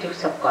collective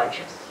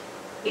subconscious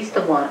is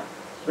the one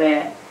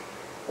where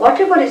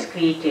whatever is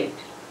created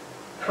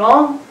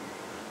from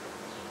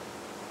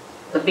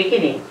the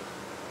beginning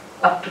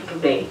up to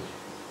today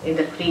in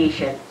the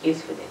creation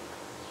is within.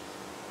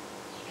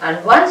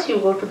 And once you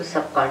go to the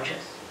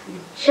subconscious, you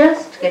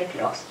just get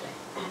lost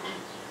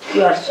there.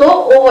 You are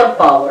so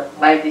overpowered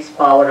by this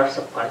power of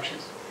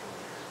subconscious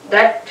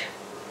that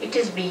it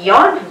is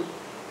beyond you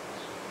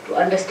to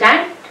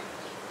understand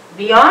it,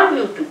 beyond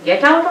you to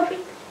get out of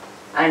it,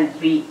 and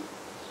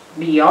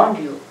beyond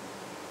you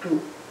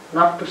to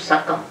not to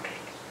succumb to it.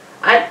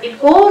 And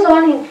it goes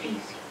on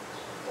increasing.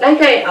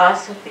 Like I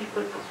asked some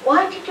people,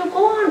 why did you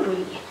go on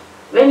doing it?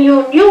 When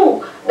you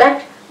knew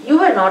that you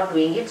were not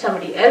doing it,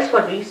 somebody else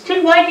was doing it,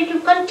 still why did you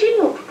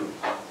continue to do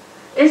it?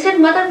 They said,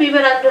 Mother, we were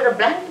under a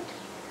blanket.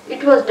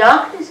 It was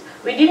darkness.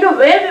 We didn't know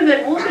where we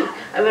were moving.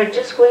 And we were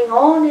just going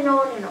on and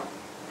on and on.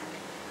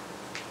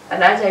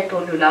 And as I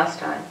told you last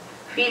time,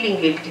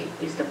 feeling guilty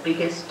is the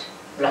biggest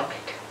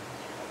blockade.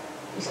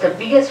 It's the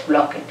biggest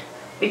blockade.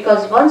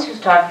 Because once you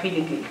start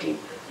feeling guilty,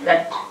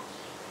 that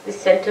the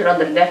center on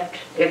the left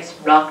gets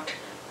blocked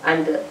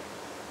and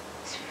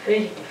it's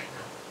very difficult.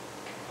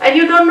 And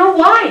you don't know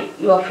why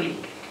you are feeling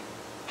guilty.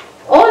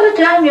 All the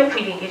time you are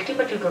feeling guilty,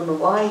 but you don't know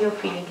why you are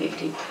feeling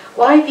guilty.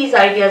 Why these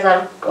ideas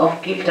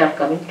of guilt are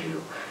coming to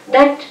you.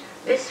 That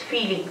this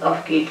feeling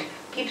of guilt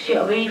keeps you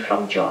away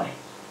from joy,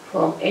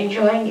 from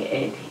enjoying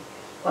anything,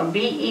 from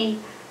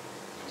being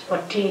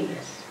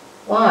spontaneous.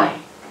 Why?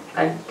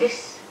 And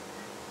this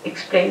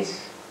explains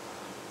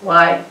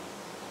why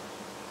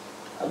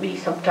we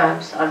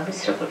sometimes are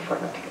miserable for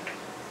nothing at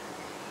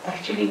all.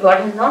 Actually, God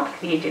has not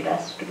created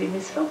us to be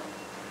miserable.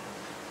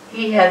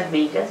 He has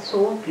made us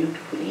so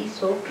beautifully,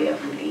 so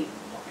carefully.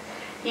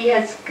 He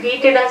has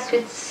created us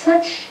with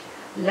such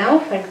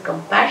love and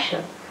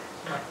compassion,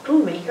 not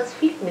to make us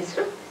feel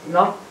miserable,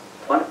 not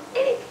for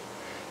anything.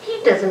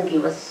 He doesn't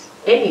give us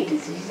any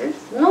diseases,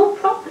 no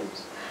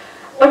problems.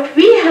 But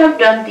we have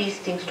done these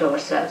things to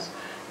ourselves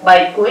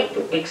by going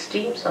to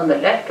extremes on the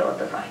left or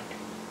the right.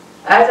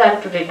 As I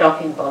am today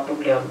talking about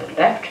only on the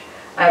left,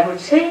 I would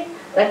say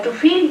that to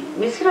feel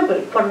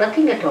miserable for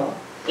nothing at all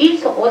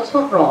is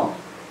also wrong,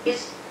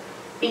 is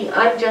being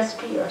unjust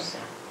to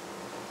yourself.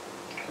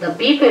 The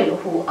people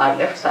who are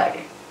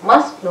left-sided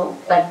must know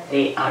that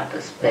they are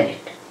the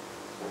spirit,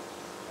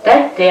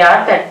 that they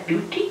are that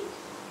beauty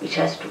which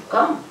has to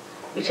come,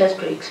 which has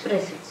to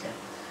express itself,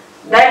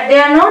 that they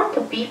are not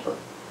the people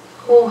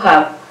who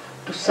have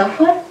to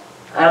suffer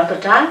all the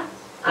time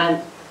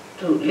and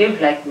to live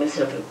like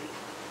miserable people.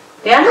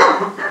 They are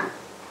not.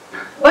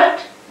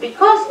 But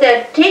because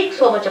they take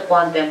so much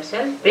upon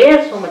themselves,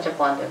 bear so much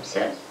upon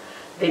themselves,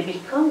 they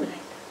become like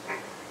that.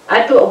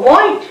 And to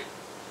avoid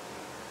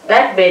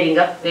that bearing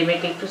up, they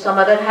may take to some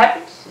other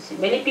habits. You see,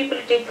 many people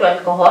take to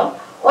alcohol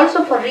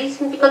also for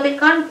reason because they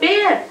can't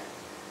bear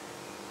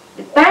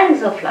the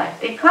pangs of life.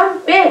 They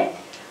can't bear.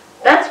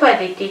 That's why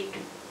they take to.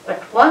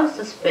 But once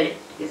the spirit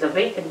is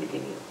awakened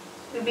within you,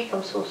 you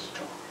become so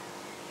strong.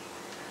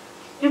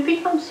 You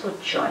become so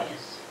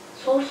joyous,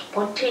 so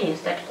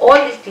spontaneous that all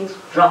these things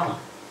drop on.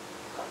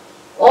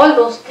 All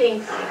those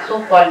things,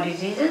 so-called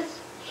diseases,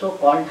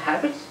 so-called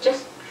habits,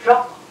 just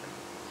drop on.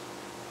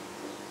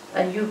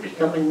 And you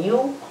become a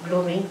new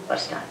blooming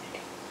personality.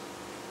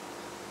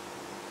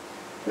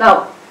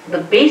 Now, the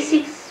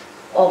basics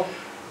of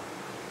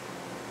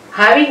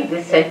having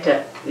this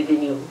center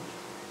within you,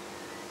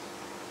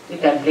 you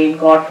can blame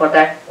God for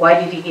that. Why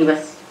did He give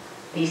us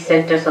these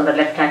centers on the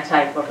left-hand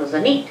side? What was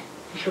the need?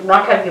 He should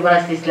not have given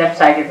us these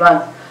left-sided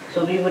ones,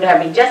 so we would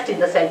have been just in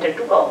the center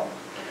to go.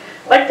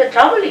 But the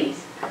trouble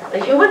is,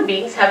 the human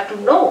beings have to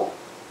know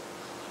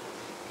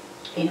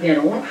in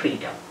their own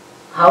freedom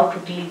how to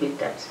deal with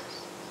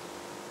themselves.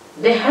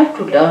 They have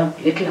to learn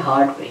little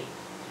hard way,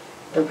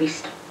 the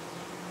wisdom.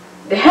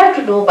 They have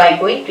to know by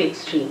going to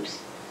extremes,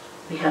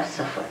 we have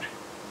suffered.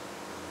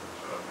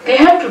 They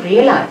have to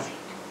realize it.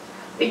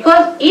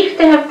 Because if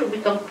they have to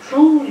become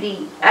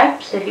truly,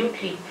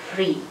 absolutely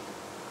free,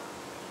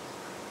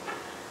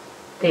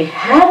 they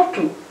have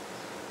to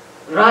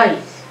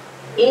rise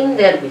in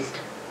their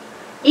wisdom.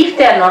 If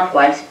they are not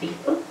wise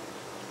people,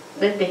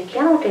 then they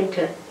cannot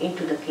enter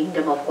into the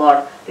kingdom of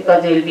God,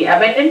 because they will be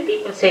abandoned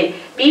people. Say,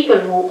 people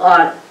who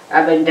are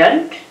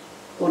abandoned,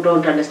 who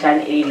don't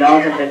understand any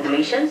laws and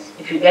regulations,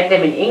 if you get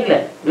them in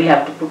England, we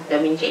have to put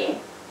them in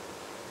jail.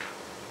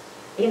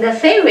 In the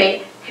same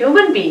way,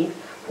 human beings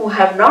who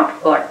have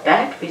not got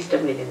that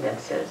wisdom within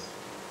themselves,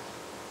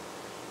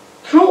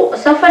 through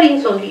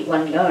sufferings only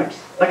one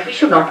learns, but we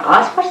should not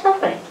ask for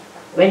suffering.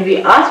 When we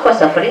ask for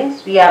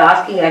sufferings, we are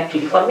asking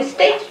actually for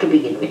mistakes to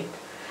begin with.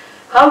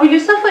 How will you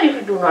suffer if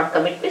you do not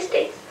commit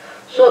mistakes?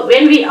 So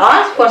when we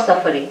ask for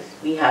sufferings,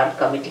 we are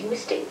committing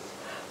mistakes.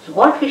 So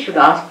what we should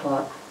ask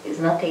for is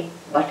nothing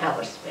but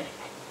our spirit.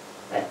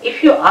 And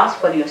if you ask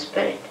for your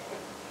spirit,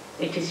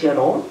 it is your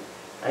own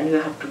and you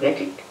have to get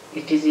it.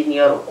 It is in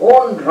your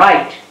own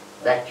right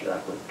that you are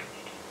going to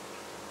get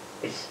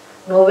it. It's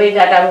no way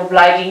that I am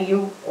obliging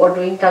you or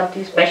doing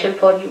something special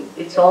for you.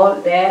 It's all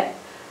there.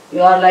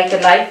 You are like a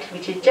light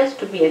which is just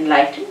to be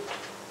enlightened,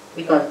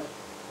 because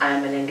I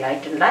am an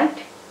enlightened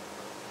light.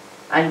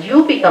 And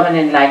you become an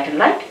enlightened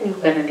light and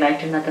you can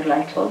enlighten other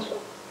lights also.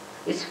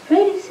 It's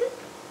very simple.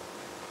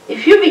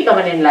 If you become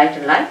an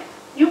enlightened light,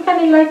 you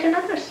can enlighten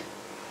others.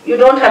 You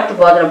don't have to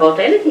bother about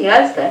anything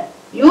else there.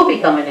 You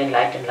become an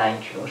enlightened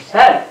light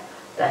yourself.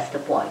 That's the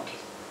point.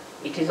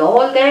 It is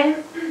all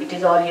there. It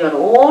is all your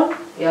own.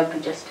 You have to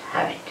just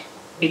have it.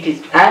 It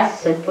is as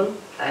simple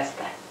as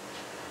that.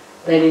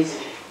 There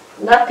is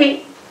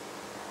nothing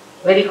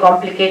very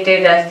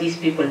complicated as these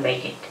people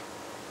make it,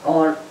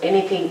 or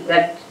anything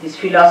that these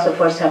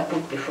philosophers have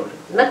put before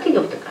you. Nothing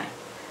of the kind.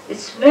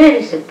 It's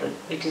very simple.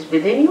 It is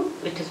within you.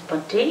 It is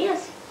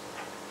spontaneous.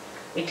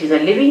 It is a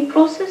living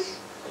process.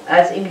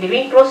 As in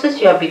living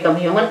process you have become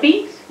human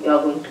beings, you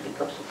are going to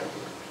become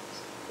superhuman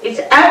beings. It's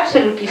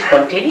absolutely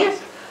spontaneous.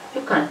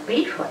 You can't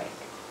pay for it.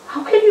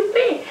 How can you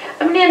pay?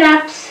 I mean,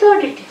 an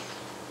absurdity.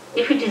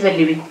 If it is a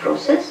living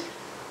process,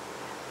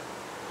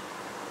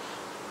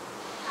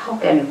 how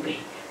can you pay?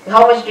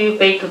 How much do you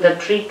pay to the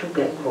tree to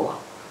grow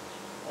up?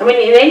 I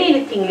mean, in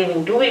anything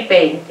living, do we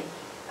pay anything?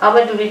 How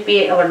much do we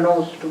pay our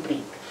nose to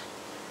breathe?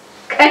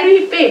 Can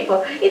we pay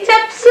for it? It's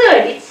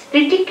absurd. It's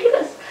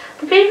ridiculous.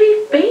 But when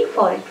we pay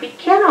for it, we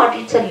cannot.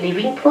 It's a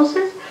living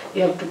process.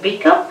 You have to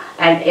become,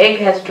 an egg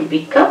has to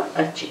become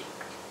a chick.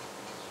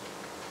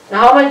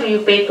 Now, how much do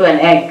you pay to an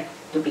egg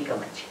to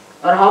become a chick?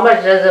 Or how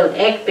much does an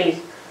egg pay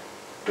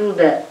to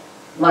the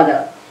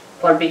mother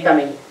for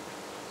becoming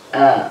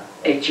a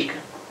chicken?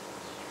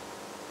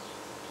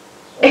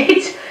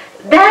 It's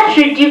that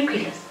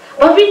ridiculous.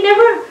 But we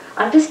never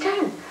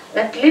understand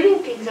that living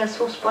things are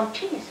so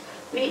spontaneous.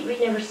 We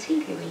never see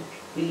living things.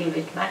 We live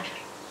with matter.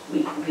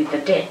 with the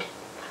dead,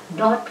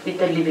 not with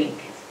the living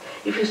things.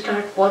 If you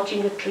start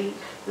watching a tree,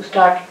 you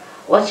start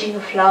watching a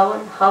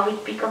flower, how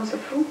it becomes a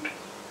fruit.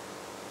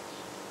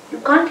 You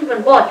can't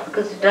even watch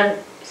because it's done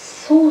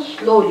so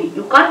slowly.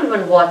 You can't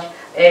even watch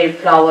a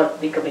flower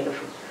becoming a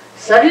fruit.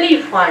 Suddenly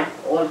you find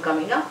all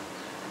coming up.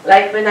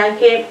 Like when I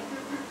came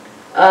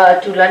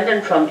to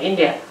London from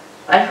India,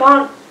 I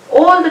found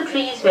all the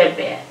trees were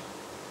bare.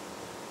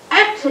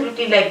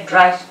 Absolutely like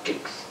dry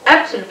sticks.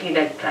 Absolutely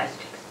like dry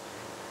sticks.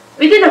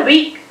 Within a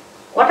week,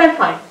 what I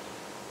find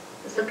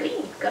is the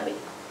green coming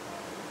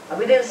up.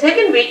 Within the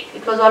second week,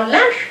 it was all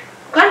lush.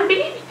 Can't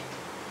believe it.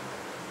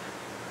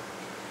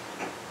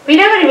 We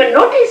never even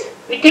notice.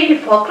 We take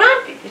it for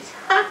granted. It's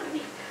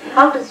happening.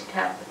 How does it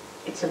happen?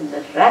 It's a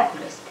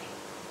miraculous thing.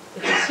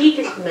 If you see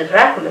it is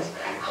miraculous,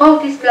 how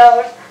these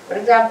flowers, for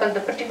example, the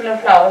particular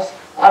flowers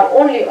are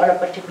only on a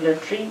particular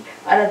tree,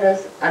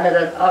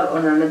 another are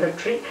on another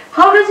tree.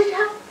 How does it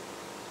happen?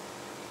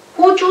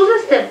 Who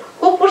chooses them?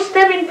 Who puts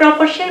them in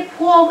proper shape?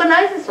 Who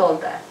organizes all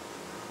that?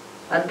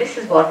 And this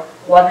is what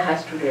one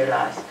has to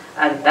realize.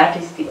 And that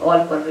is the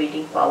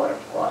all-pervading power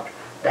of God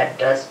that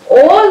does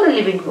all the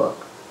living work.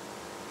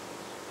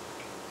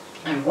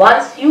 And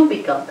once you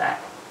become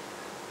that,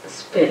 the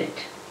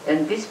spirit,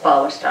 then this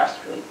power starts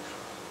flowing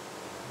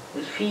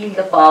through. You feel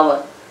the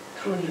power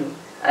through you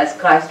as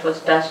Christ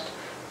was touched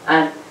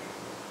and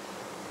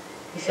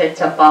he said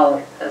some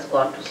power has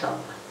gone to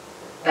someone.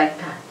 Like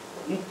that.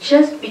 You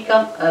just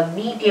become a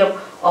medium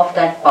of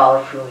that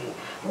power flowing.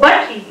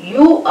 But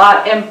you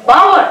are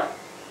empowered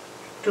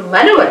to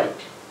maneuver it,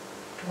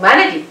 to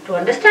manage it, to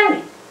understand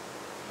it.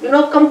 You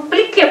know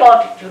completely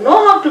about it. You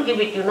know how to give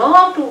it. You know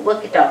how to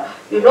work it out.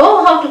 You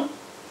know how to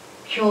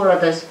cure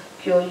others,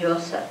 cure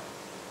yourself.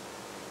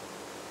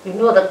 You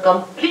know the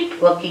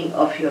complete working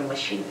of your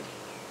machinery.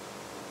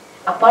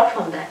 Apart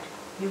from that,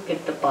 you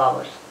get the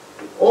power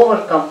to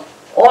overcome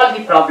all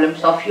the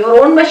problems of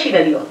your own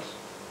machinery also.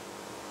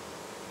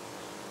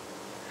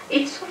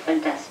 It's so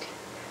fantastic.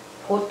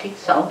 Whole thing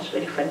sounds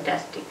very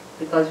fantastic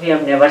because we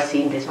have never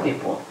seen this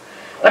before.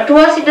 But to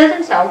us it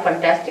doesn't sound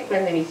fantastic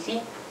when we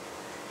see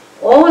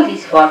all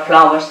these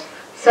flowers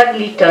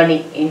suddenly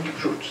turning into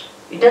fruits.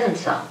 It doesn't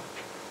sound.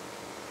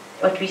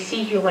 But we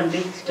see human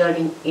beings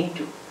turning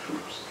into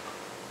fruits.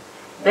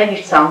 Then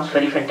it sounds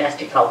very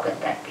fantastic. How can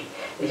that be?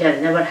 It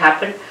has never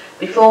happened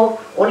before.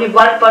 Only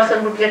one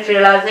person would get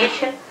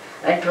realization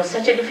and it was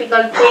such a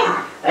difficult thing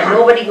and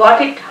nobody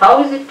got it.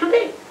 How is it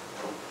today?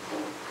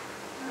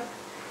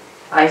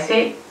 I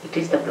say it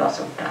is the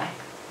blossom time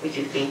which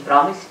is being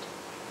promised,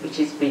 which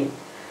has been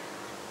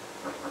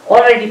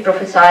already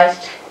prophesied.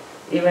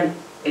 Even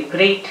a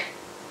great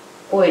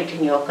poet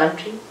in your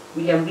country,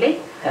 William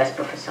Blake, has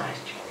prophesied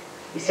it.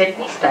 He said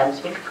these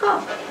times will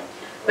come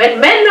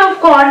when men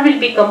of God will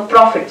become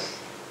prophets.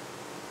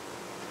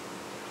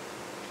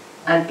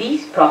 And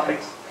these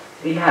prophets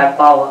will have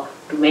power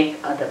to make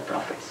other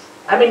prophets.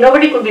 I mean,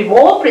 nobody could be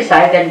more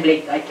precise than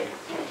Blake, I tell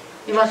you.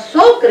 He was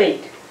so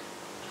great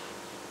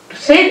to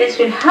say this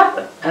will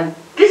happen. And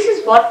this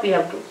is what we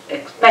have to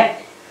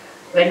expect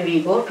when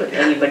we go to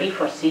anybody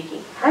for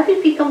seeking. Have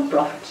we become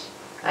prophets?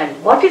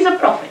 And what is a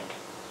prophet?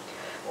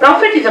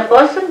 Prophet is a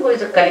person who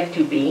is a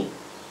collective being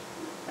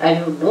and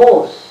who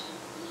knows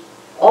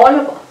all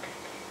about it.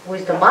 Who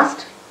is the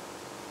master?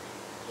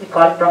 We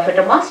call prophet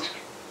a master.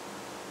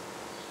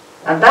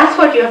 And that's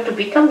what you have to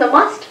become, the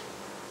master.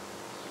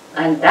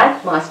 And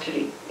that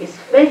mastery is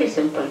very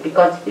simple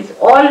because it's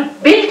all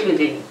built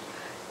within you.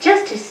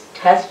 Just it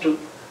has to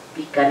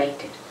be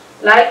connected.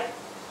 Like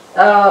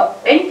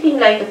anything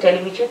like a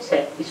television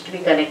set is to be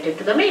connected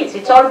to the mains.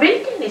 It's all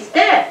built in, it's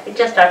there. It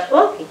just starts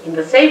working. In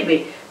the same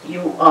way,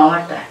 you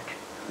are that.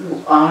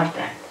 You are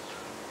that.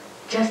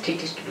 Just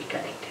it is to be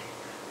connected.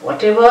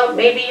 Whatever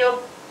may be your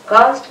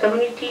caste,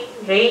 community,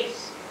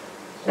 race,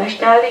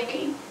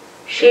 nationality,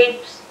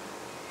 shapes,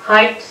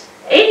 heights,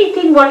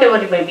 anything, whatever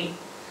it may be,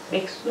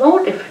 makes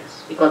no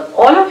difference because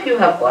all of you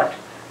have got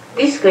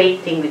this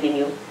great thing within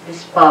you,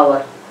 this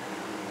power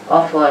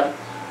of a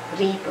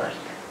rebirth.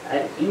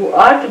 And you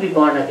are to be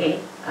born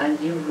again and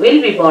you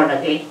will be born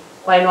again.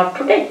 Why not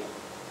today?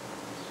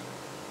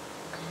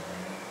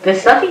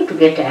 There's nothing to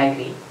get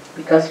angry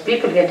because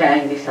people get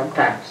angry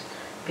sometimes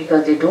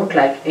because they don't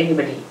like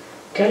anybody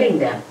telling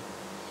them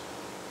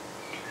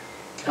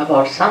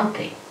about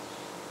something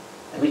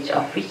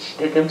of which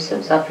they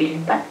themselves are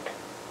feeling bad.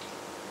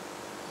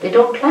 They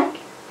don't like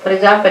it. For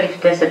example, if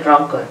there's a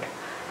drunkard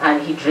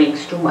and he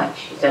drinks too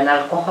much, he's an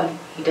alcoholic,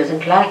 he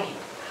doesn't like it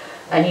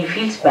and he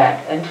feels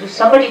bad, and if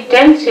somebody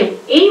tells him,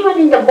 even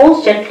in the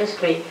most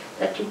gentlest way,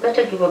 that you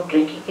better give up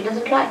drinking, he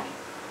doesn't like it.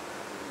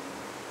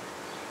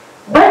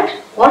 But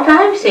what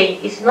I am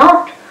saying is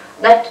not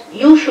that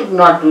you should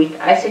not do it.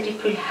 I said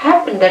it will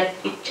happen that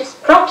it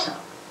just drops out.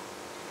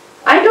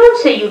 I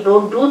don't say you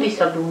don't do this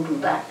or don't do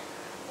that,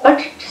 but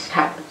it just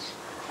happens.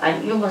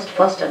 And you must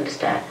first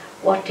understand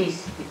what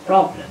is the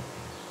problem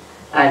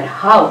and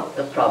how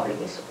the problem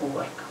is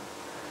overcome.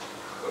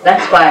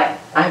 That's why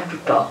I have to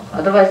talk.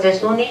 Otherwise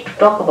there's no need to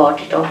talk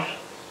about it also.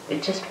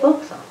 It just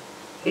works out.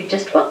 It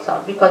just works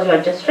out because you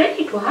are just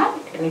ready to have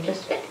it and you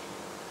just get it.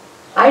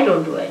 I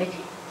don't do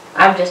anything.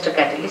 I'm just a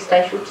catalyst,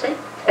 I should say,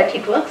 that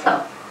it works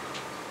out.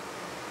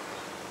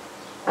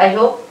 I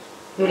hope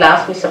you'll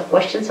ask me some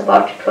questions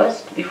about it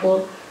first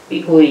before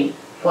we go in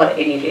for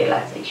any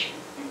realization.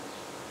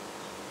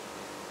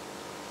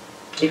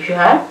 If you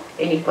have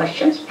any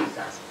questions, please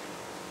ask.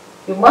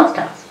 You must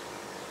ask.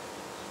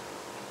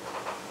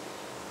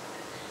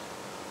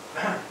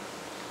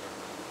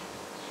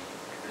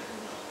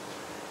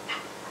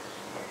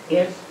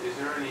 Yes? Is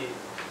there any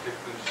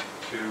difference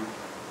to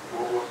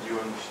what you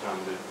understand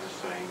as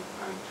saying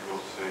and to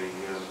what, say,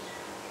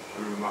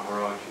 Guru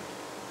Maharaji?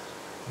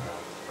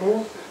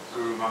 Who?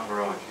 Guru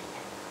Maharaji.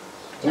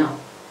 No.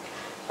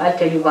 I'll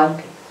tell you one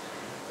thing.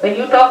 When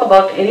you talk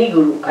about any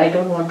guru, I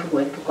don't want to go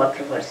into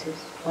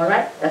controversies.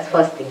 Alright? That's the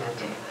first thing I'll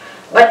tell you.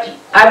 But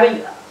I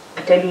will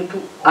tell you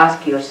to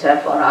ask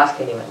yourself or ask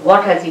anyone,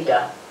 what has he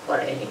done for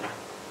anyone?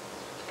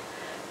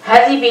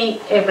 Has he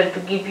been able to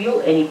give you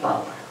any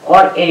power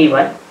or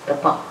anyone the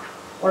power?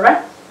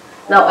 Alright?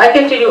 Now I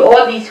can tell you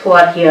all these who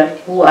are here,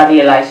 who are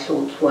realized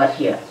souls, who are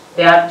here,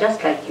 they are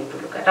just like you to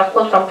look at. Of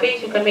course from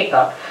face you can make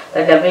out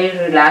that they are very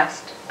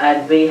relaxed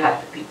and very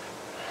happy people.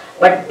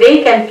 But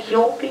they can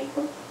cure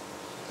people,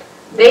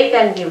 they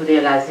can give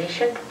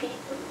realization to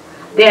people,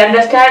 they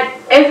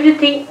understand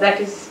everything that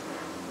is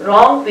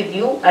wrong with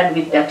you and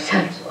with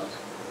themselves also.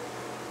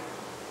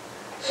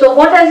 So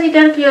what has he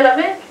done to your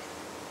awareness?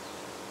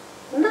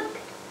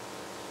 Nothing.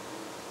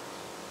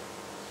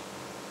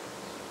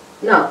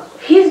 Now,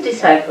 his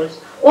disciples,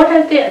 what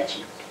have they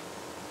achieved?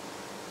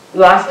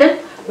 You ask them,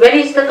 where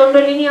is the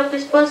kundalini of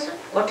this person?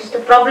 What is the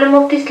problem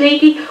of this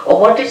lady? Or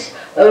what is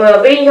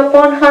weighing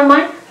upon her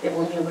mind? They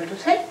won't be able to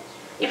say.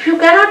 If you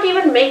cannot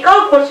even make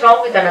out what's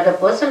wrong with another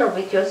person or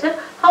with yourself,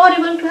 how are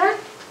you going to help?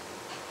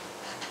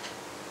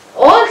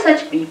 All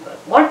such people,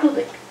 what do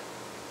they do?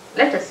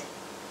 Let us see.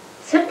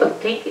 Simple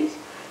thing is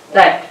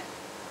that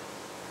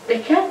they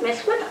can't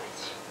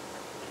mesmerize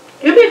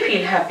you. You may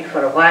feel happy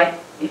for a while.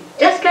 It's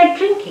just like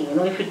drinking,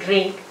 if you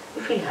drink,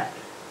 you feel happy.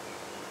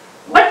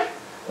 But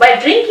by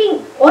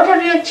drinking, what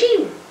have you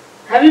achieved?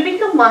 Have you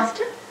become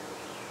master?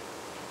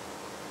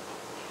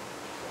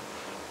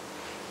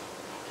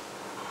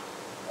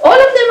 All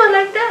of them are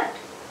like that.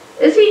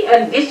 You see,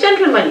 and this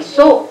gentleman is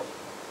so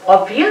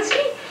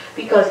obviously,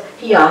 because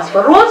he asked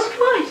for Rolls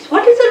Royce.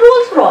 What is a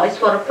Rolls Royce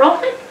for a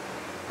prophet?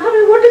 I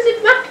mean, what does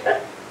it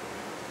matter?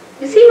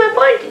 You see, my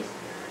point is,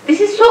 this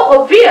is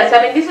so obvious,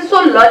 this is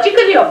so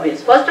logically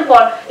obvious. First of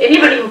all,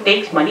 anybody who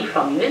takes money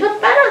from you is a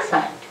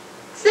parasite.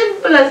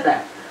 Simple as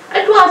that.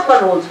 And to ask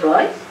for Rolls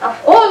Royce,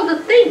 of all the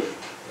things,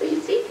 so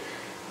you see,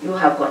 you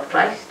have got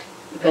Christ.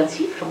 You can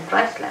see from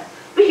Christ's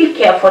life. Will you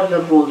care for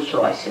your Rolls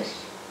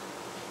Royces?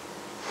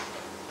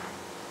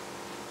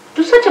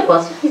 To such a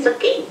person, he is a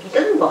king. He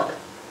doesn't bother.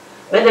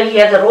 Whether he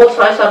has a Rolls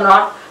Royce or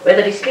not,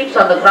 whether he sleeps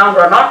on the ground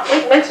or not,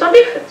 it makes no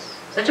difference.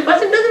 Such a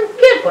person doesn't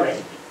care for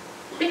anything.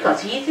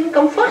 Because he is in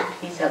comfort.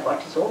 He's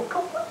got his own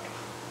comfort.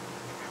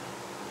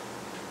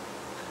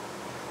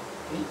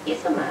 He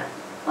is a man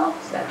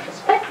of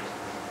self-respect.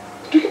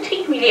 Do you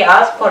think will he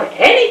ask for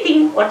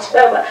anything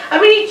whatsoever?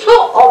 It's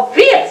so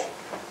obvious.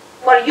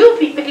 For you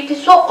people it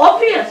is so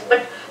obvious.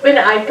 But when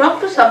I talk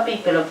to some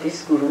people of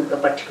this guru, the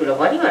particular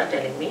one you are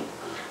telling me,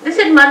 they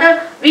said,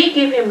 Mother, we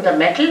give him the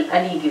metal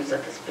and he gives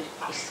us the spirit.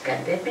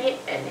 Can there be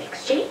an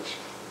exchange?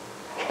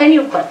 Can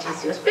you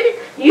purchase your spirit?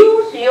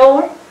 Use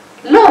your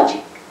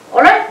logic.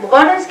 Alright?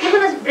 God has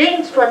given us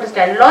brains to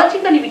understand.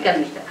 Logically we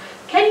can reach that.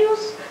 Can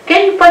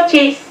you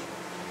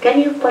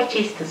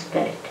purchase the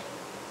spirit?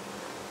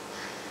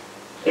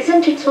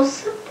 Isn't it so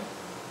simple?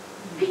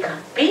 We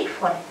can't pay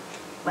for it,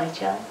 my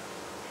child.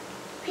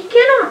 We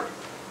cannot.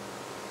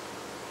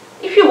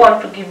 If you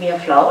want to give me a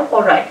flower,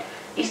 alright,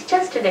 it's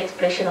just an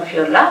expression of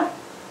your love.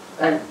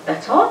 And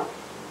that's all.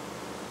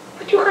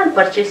 But you can't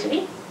purchase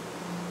me.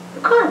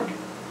 You can't.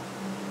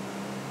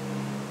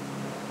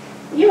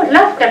 Your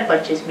love can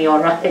purchase me,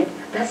 alright.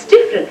 That's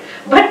different.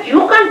 But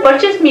you can't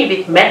purchase me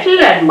with metal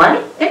and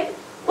money. Then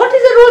what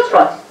is a Rolls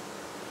Royce?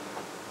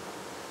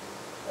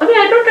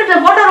 I don't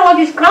understand. What are all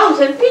these crowns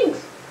and things?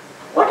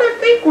 What are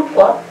they good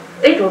for?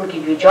 They don't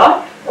give you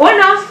joy. Go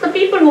and ask the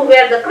people who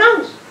wear the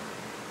crowns.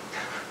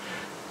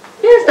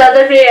 Yes, the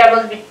other day I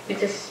was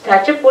with a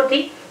statue, poor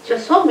thing. She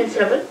was so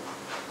miserable.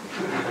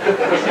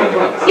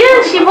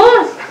 Yeah, she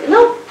was.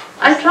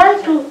 I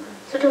tried to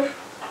sort of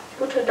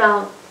put her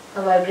down,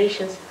 her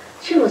vibrations.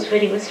 She was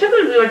very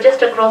miserable. We were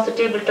just across the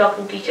table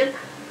talking to each other.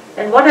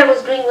 And what I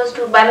was doing was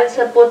to balance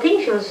her poor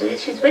thing.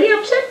 She's very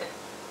upset.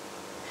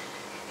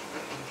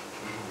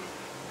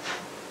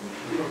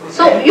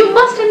 So you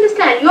must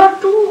understand, you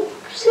are two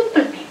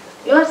simple people.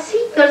 You are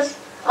seekers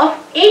of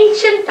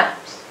ancient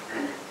times.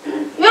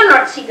 You are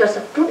not seekers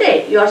of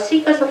today. You are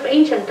seekers of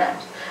ancient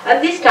times.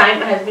 And this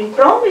time has been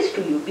promised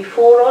to you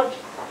before also.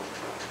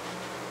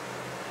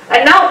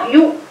 And now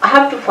you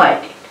have to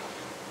fight it.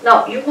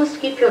 Now you must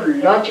keep your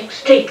logic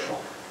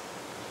straightforward.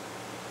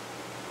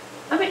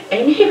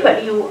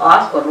 Anybody who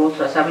asks for Rolls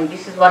Royce,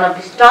 this is one of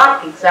the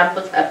stark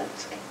examples I would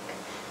say.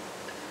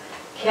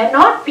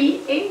 cannot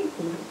be a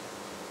guru.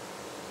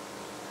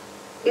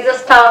 He's a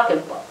stark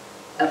emperor,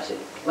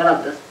 absolutely, one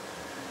of those.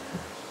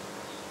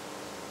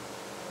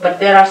 But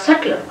there are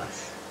subtler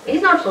ones.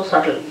 He's not so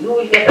subtle. You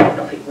will get out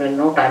of it in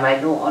no time, I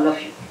know all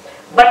of you.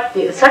 But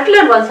the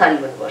subtler ones are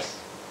even worse.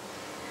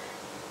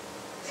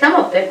 Some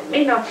of them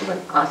may not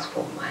even ask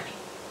for money.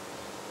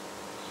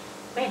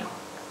 May not.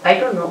 I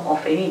don't know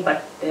of any,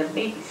 but there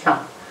may be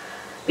some.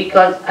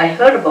 Because I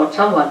heard about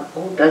someone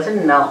who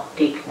doesn't now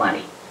take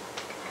money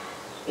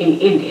in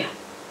India.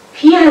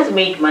 He has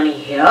made money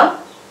here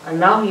and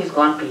now he's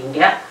gone to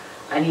India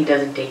and he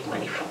doesn't take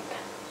money from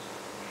them.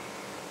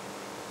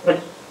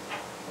 But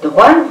the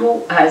one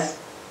who has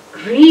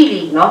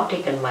really not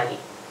taken money,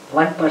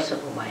 one person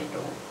whom I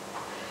know,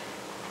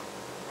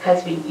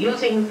 has been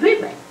using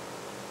women.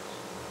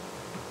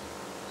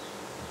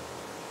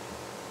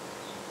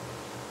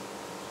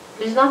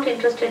 He's not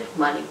interested in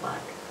money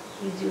part.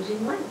 He's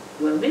using money.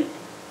 You are with.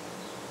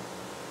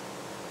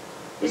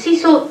 You see,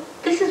 so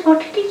this is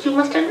what it is. You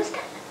must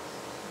understand.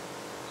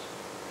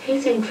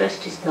 His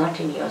interest is not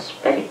in your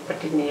spirit,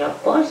 but in your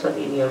person,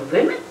 in your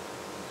women.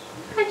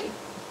 Imagine.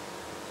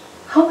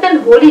 How can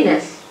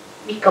holiness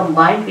be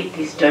combined with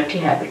these dirty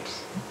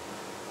habits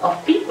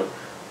of people?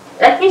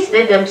 That means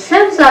they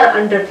themselves are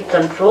under the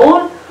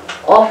control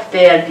of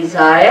their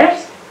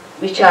desires,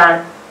 which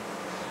are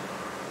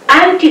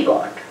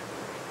anti-God.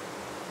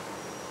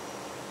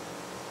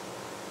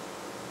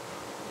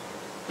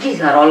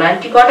 These are all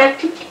anti-God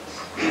activities.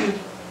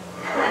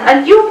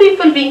 And you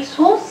people being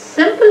so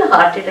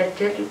simple-hearted, I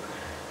tell you,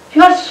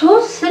 you are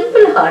so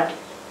simple-hearted.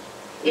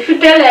 If you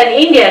tell an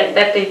Indian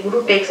that the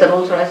Guru takes a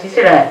Rolls Royce, he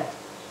said,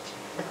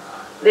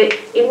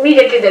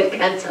 immediately they'll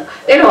cancel.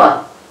 They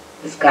know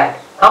this guy.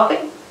 How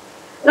can?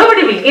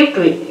 Nobody will give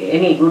to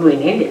any Guru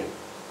in India.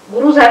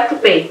 Gurus have to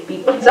pay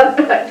people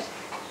sometimes.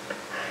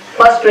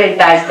 First to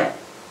entice them.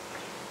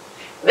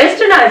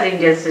 Westernized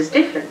Indians is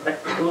different,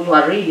 but those who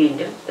are really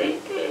Indians,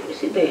 you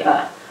see, they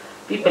are.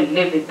 People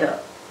live with the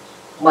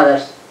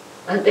mothers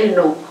and they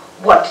know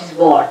what is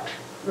what.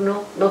 You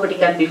know, nobody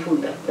can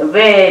befool them. They're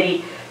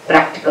very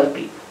practical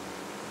people.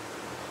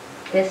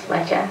 Yes,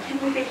 my child. Can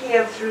you be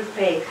healed through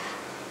faith?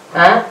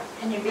 Huh?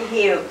 Can you be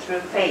healed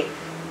through faith?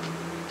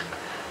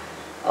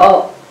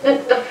 Oh,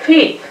 the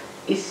faith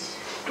is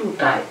two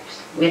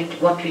types.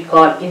 With what we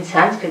call in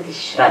Sanskrit is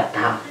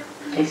Shraddha.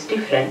 It's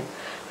different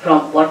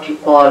from what you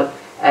call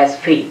as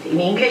faith. In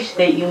English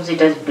they use it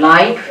as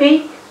blind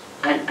faith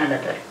and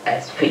another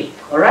as faith.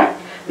 Alright?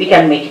 We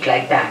can make it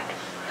like that.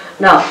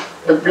 Now,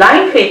 the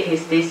blind faith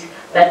is this,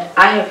 that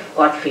I have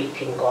got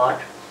faith in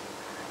God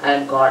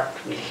and God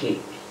will heal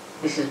me.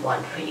 This is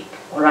one faith.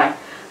 Alright?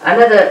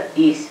 Another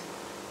is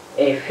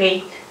a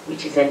faith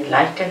which is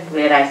enlightened,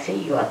 where I say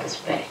you are the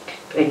spirit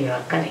when you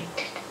are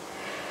connected.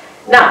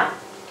 Now,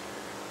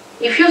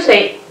 if you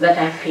say that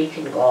I have faith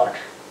in God,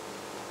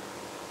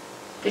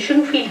 you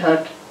shouldn't feel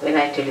hurt when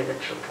I tell you the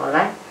truth,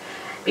 alright?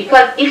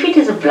 Because if it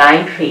is a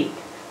blind faith,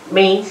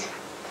 means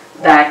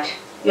that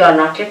you are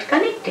not yet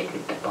connected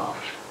with the power.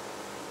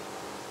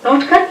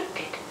 Not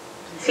connected.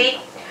 See,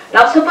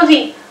 now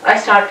supposing I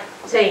start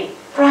saying,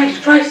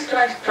 Christ, Christ,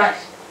 Christ,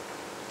 Christ.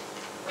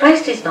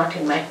 Christ is not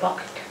in my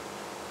pocket.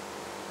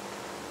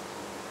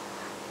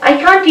 I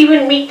can't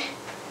even meet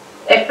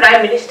a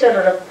prime minister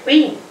or a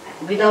queen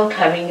without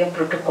having a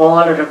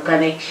protocol or a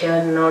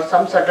connection or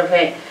some sort of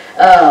a,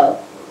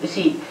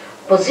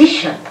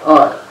 position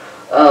or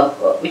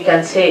we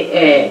can say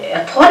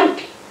a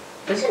authority,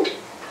 isn't it?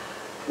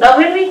 Now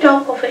when we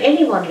talk of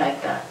anyone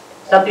like that,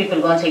 some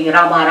people go and say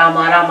Rama,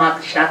 Rama, Rama,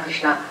 Krishna,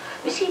 Krishna.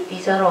 You see,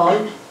 these are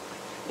all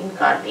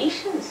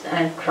incarnations,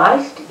 and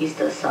Christ is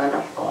the Son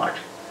of God.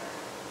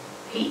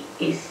 He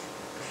is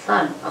the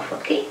son of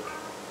a king.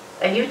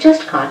 And you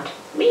just can't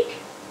meet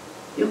him.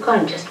 You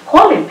can't just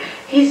call him.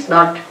 He's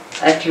not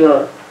at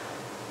your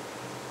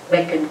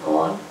beck and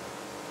call.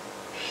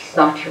 He's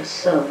not your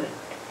servant.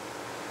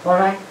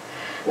 Alright?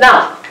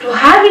 Now, to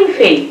having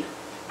faith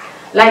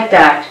like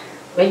that,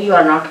 when you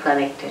are not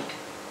connected,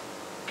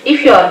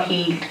 if you are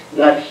healed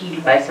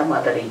by some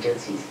other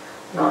agencies,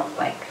 not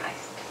by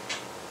Christ.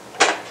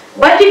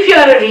 But if you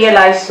are a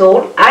realized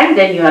soul and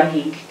then you are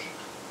healed,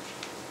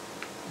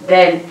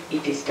 then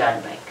it is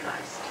done by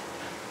Christ.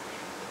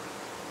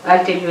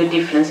 I'll tell you a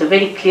difference, a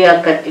very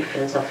clear-cut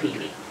difference of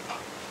healing.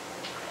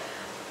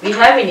 We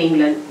have in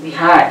England,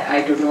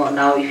 I don't know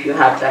now if you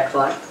have that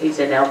one, it's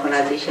an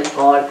organization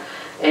called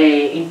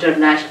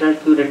International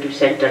Curative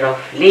Center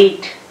of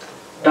late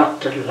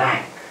Dr.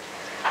 Lang.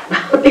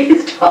 Now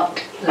this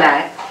Dr.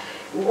 Lang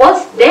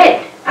was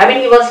dead. I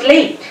mean, he was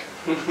late.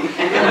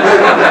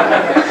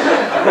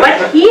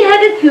 But he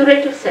had a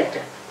curative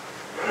center.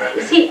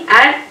 You see,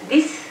 and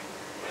this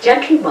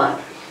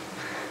gentleman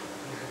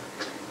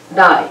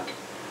died.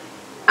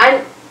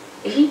 And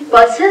he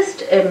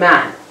possessed a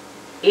man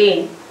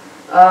in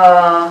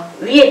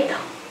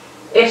Vietnam,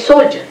 a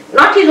soldier,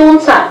 not his own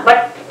son,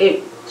 but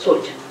a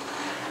soldier.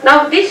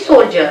 Now this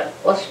soldier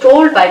was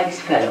told by this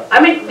fellow,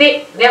 I mean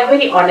they are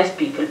very honest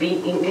people,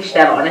 being English they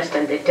are honest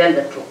and they tell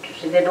the truth. You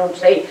see, they don't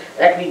say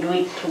that we do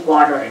it through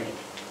God or anything.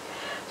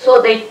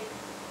 So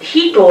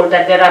he told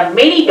that there are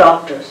many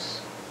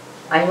doctors,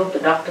 I hope the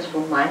doctors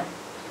won't mind,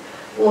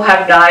 who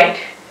have died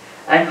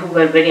and who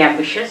were very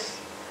ambitious,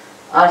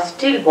 are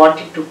still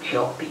wanting to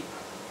cure people.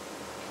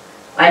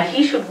 And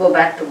he should go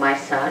back to my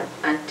son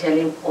and tell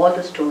him all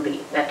the story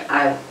that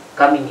I have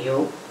come in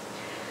you,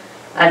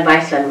 and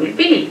my son will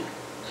believe.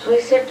 So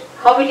he said,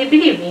 how will he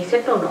believe me? He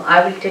said, no,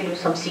 I will tell you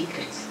some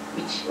secrets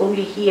which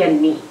only he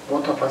and me,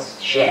 both of us,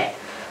 share.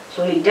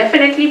 So he'll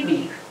definitely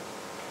believe.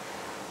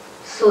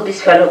 So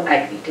this fellow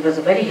agreed. He was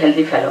a very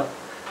healthy fellow.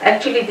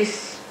 Actually,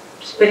 this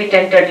spirit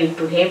entered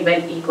into him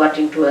when he got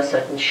into a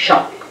certain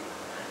shock.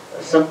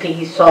 Something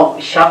he saw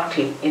shocked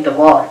him in the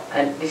war,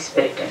 and this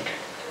spirit entered.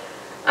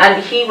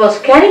 And he was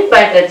carried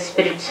by that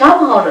spirit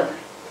somehow or other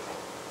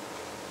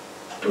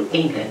to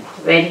England,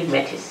 where he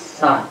met his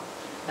son,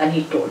 and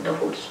he told the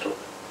whole story.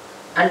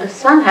 And the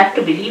son had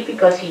to believe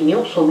because he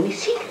knew so many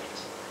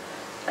secrets.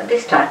 And they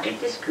started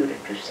this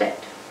curative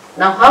set.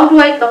 Now how do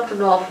I come to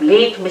know of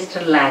late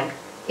Mr. Lang?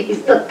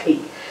 Is the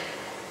thing.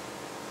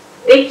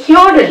 They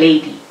cured a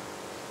lady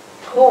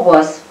who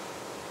was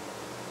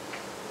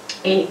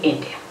in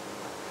India.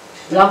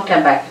 Long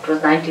time back, it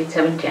was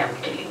 1970, I am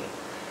telling you.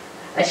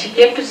 And she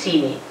came to see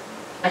me,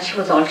 and she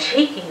was all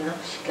shaking,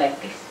 she's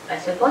like this. I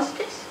said, what's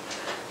this?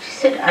 She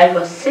said, I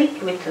was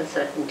sick with a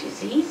certain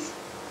disease,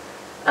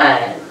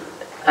 and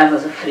I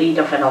was afraid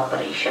of an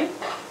operation,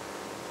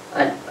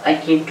 and I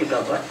came to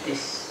know about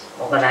this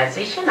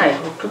organization. I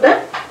wrote to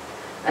them,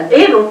 and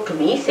they wrote to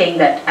me saying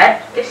that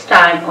at this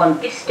time, on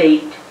this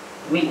date,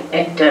 we'll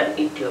enter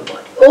into your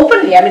body.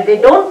 Openly, I mean,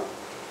 they don't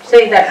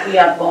say that we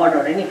are God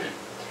or anything.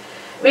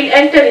 We'll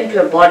enter into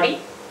your body,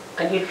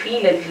 and you'll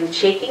feel a little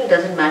shaking,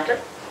 doesn't matter,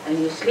 and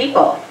you sleep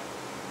off,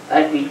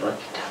 and we'll work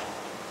it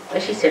out.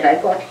 And she said,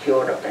 I got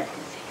cured of that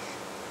disease.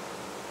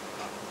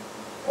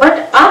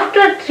 But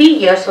after 3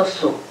 years or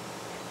so,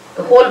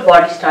 the whole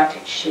body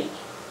started shaking.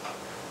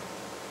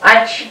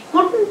 And she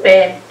couldn't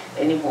bear it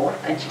anymore,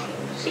 and she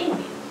came to see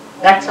me.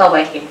 That's how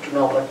I came to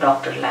know about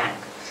Dr. Lang.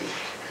 See,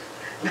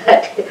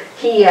 that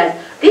he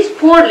has, this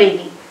poor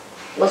lady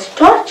was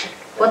tortured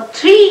for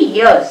 3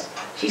 years.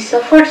 She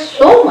suffered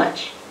so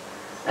much.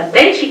 And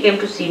then she came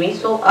to see me.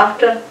 So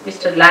after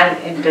Mr. Lang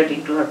entered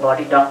into her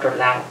body, Dr.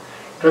 Lang,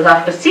 it was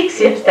after 6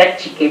 years that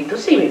she came to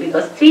see me,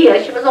 because 3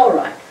 years she was all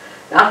right.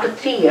 After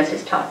 3 years it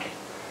started.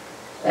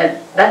 And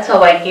that's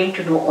how I came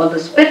to know all the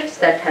spirits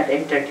that had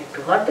entered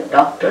into her, the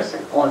doctors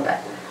and all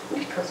that.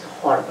 And it was a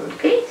horrible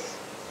case.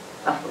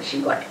 Of course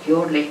she got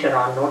cured later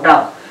on, no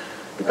doubt.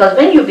 Because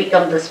when you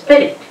become the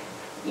spirit,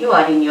 you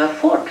are in your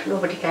fort.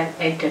 Nobody can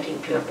enter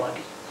into your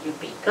body. You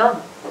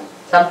become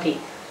something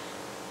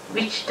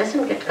which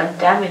doesn't get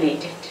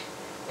contaminated,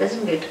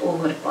 doesn't get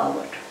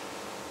overpowered.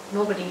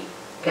 Nobody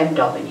can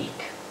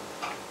dominate.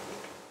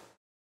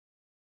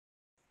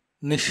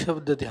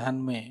 निशब्द ध्यान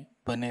में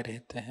बने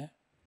रहते हैं।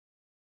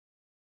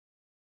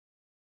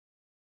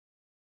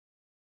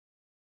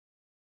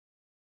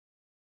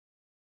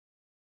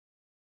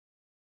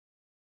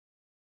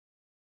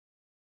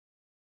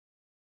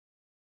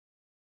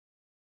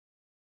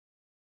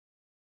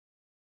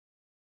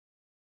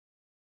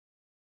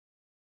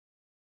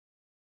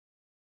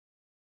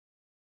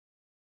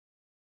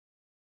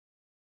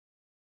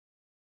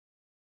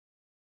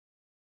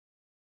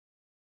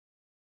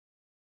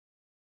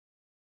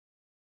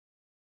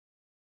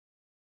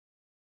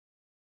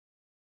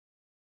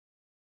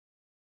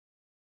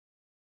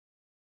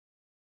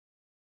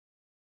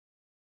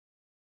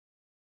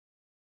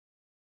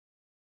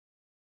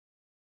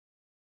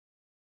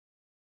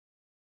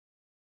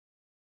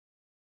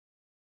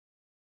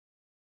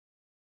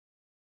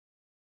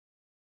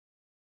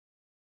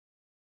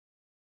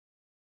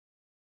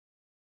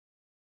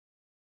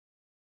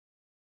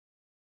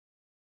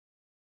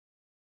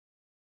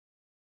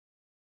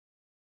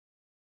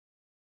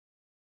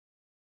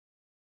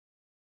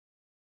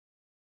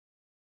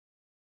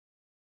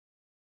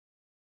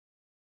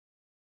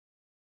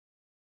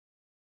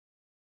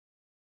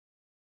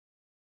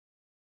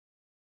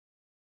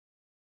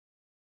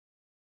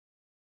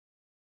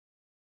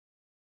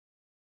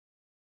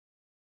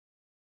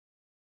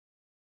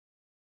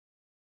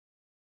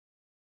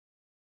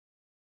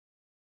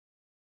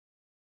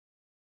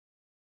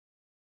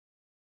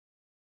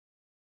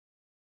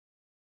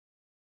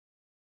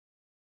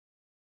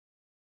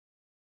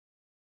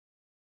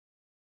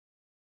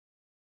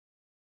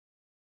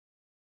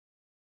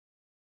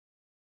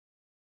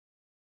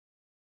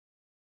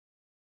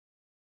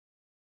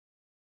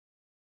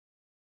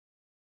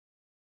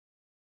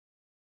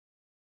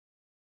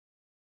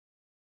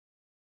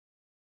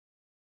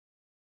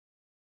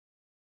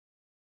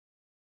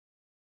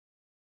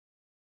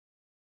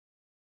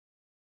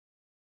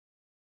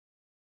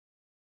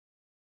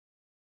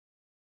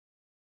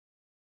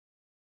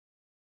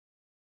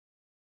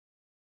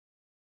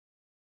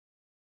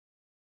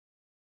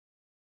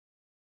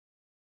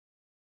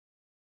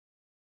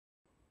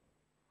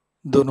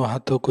 दोनों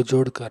हाथों को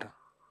जोड़कर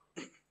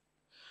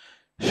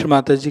श्री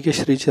माताजी के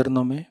श्री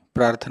चरणों में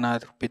प्रार्थना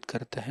अर्पित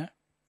करते हैं।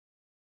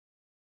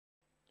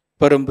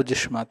 परम पूज्य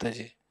श्री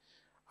माताजी,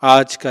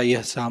 आज का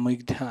यह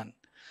सामूहिक ध्यान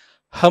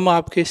हम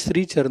आपके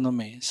श्री चरणों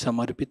में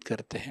समर्पित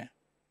करते हैं।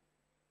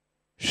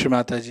 श्री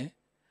माता जी,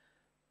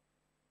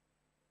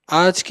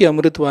 आज की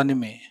अमृतवाणी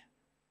में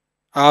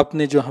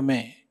आपने जो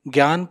हमें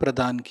ज्ञान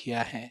प्रदान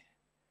किया है,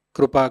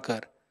 कृपा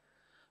कर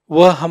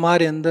वह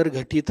हमारे अंदर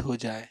घटित हो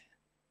जाए।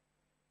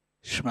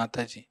 श्री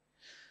माता जी,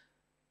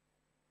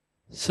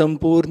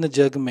 संपूर्ण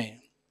जग में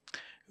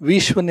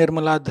विश्व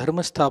निर्मला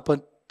धर्म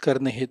स्थापन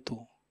करने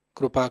हेतु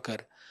कृपा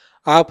कर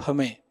आप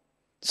हमें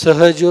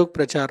सहयोग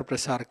प्रचार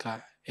प्रसार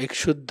का एक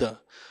शुद्ध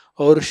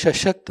और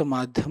सशक्त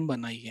माध्यम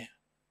बनाइए।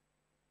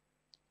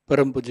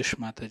 परम पूज्य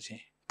श्री माता जी,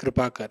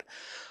 कृपा कर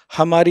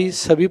हमारी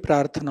सभी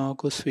प्रार्थनाओं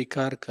को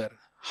स्वीकार कर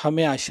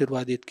हमें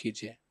आशीर्वादित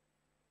कीजिए।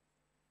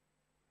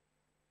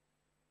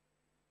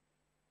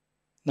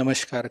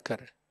 नमस्कार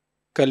कर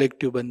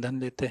कलेक्टिव बंधन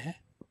लेते हैं।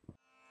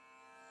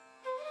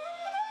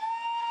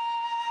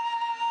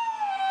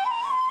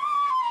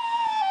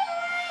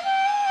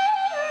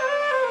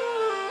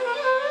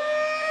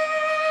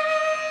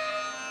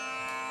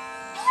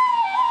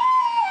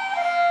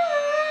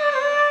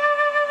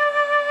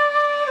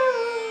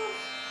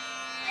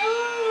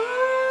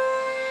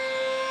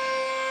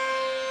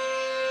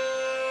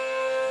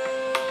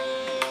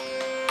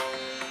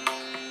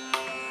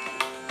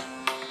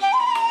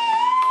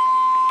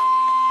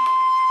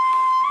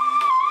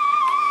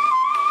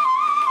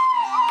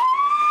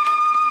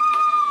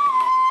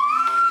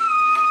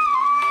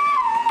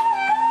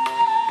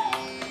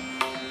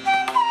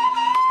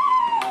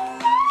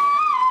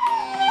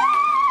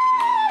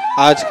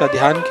 आज का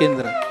ध्यान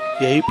केंद्र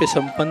यहीं पे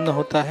संपन्न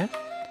होता है।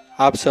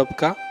 आप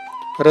सबका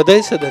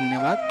हृदय से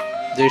धन्यवाद।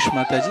 जय श्री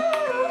माता जी।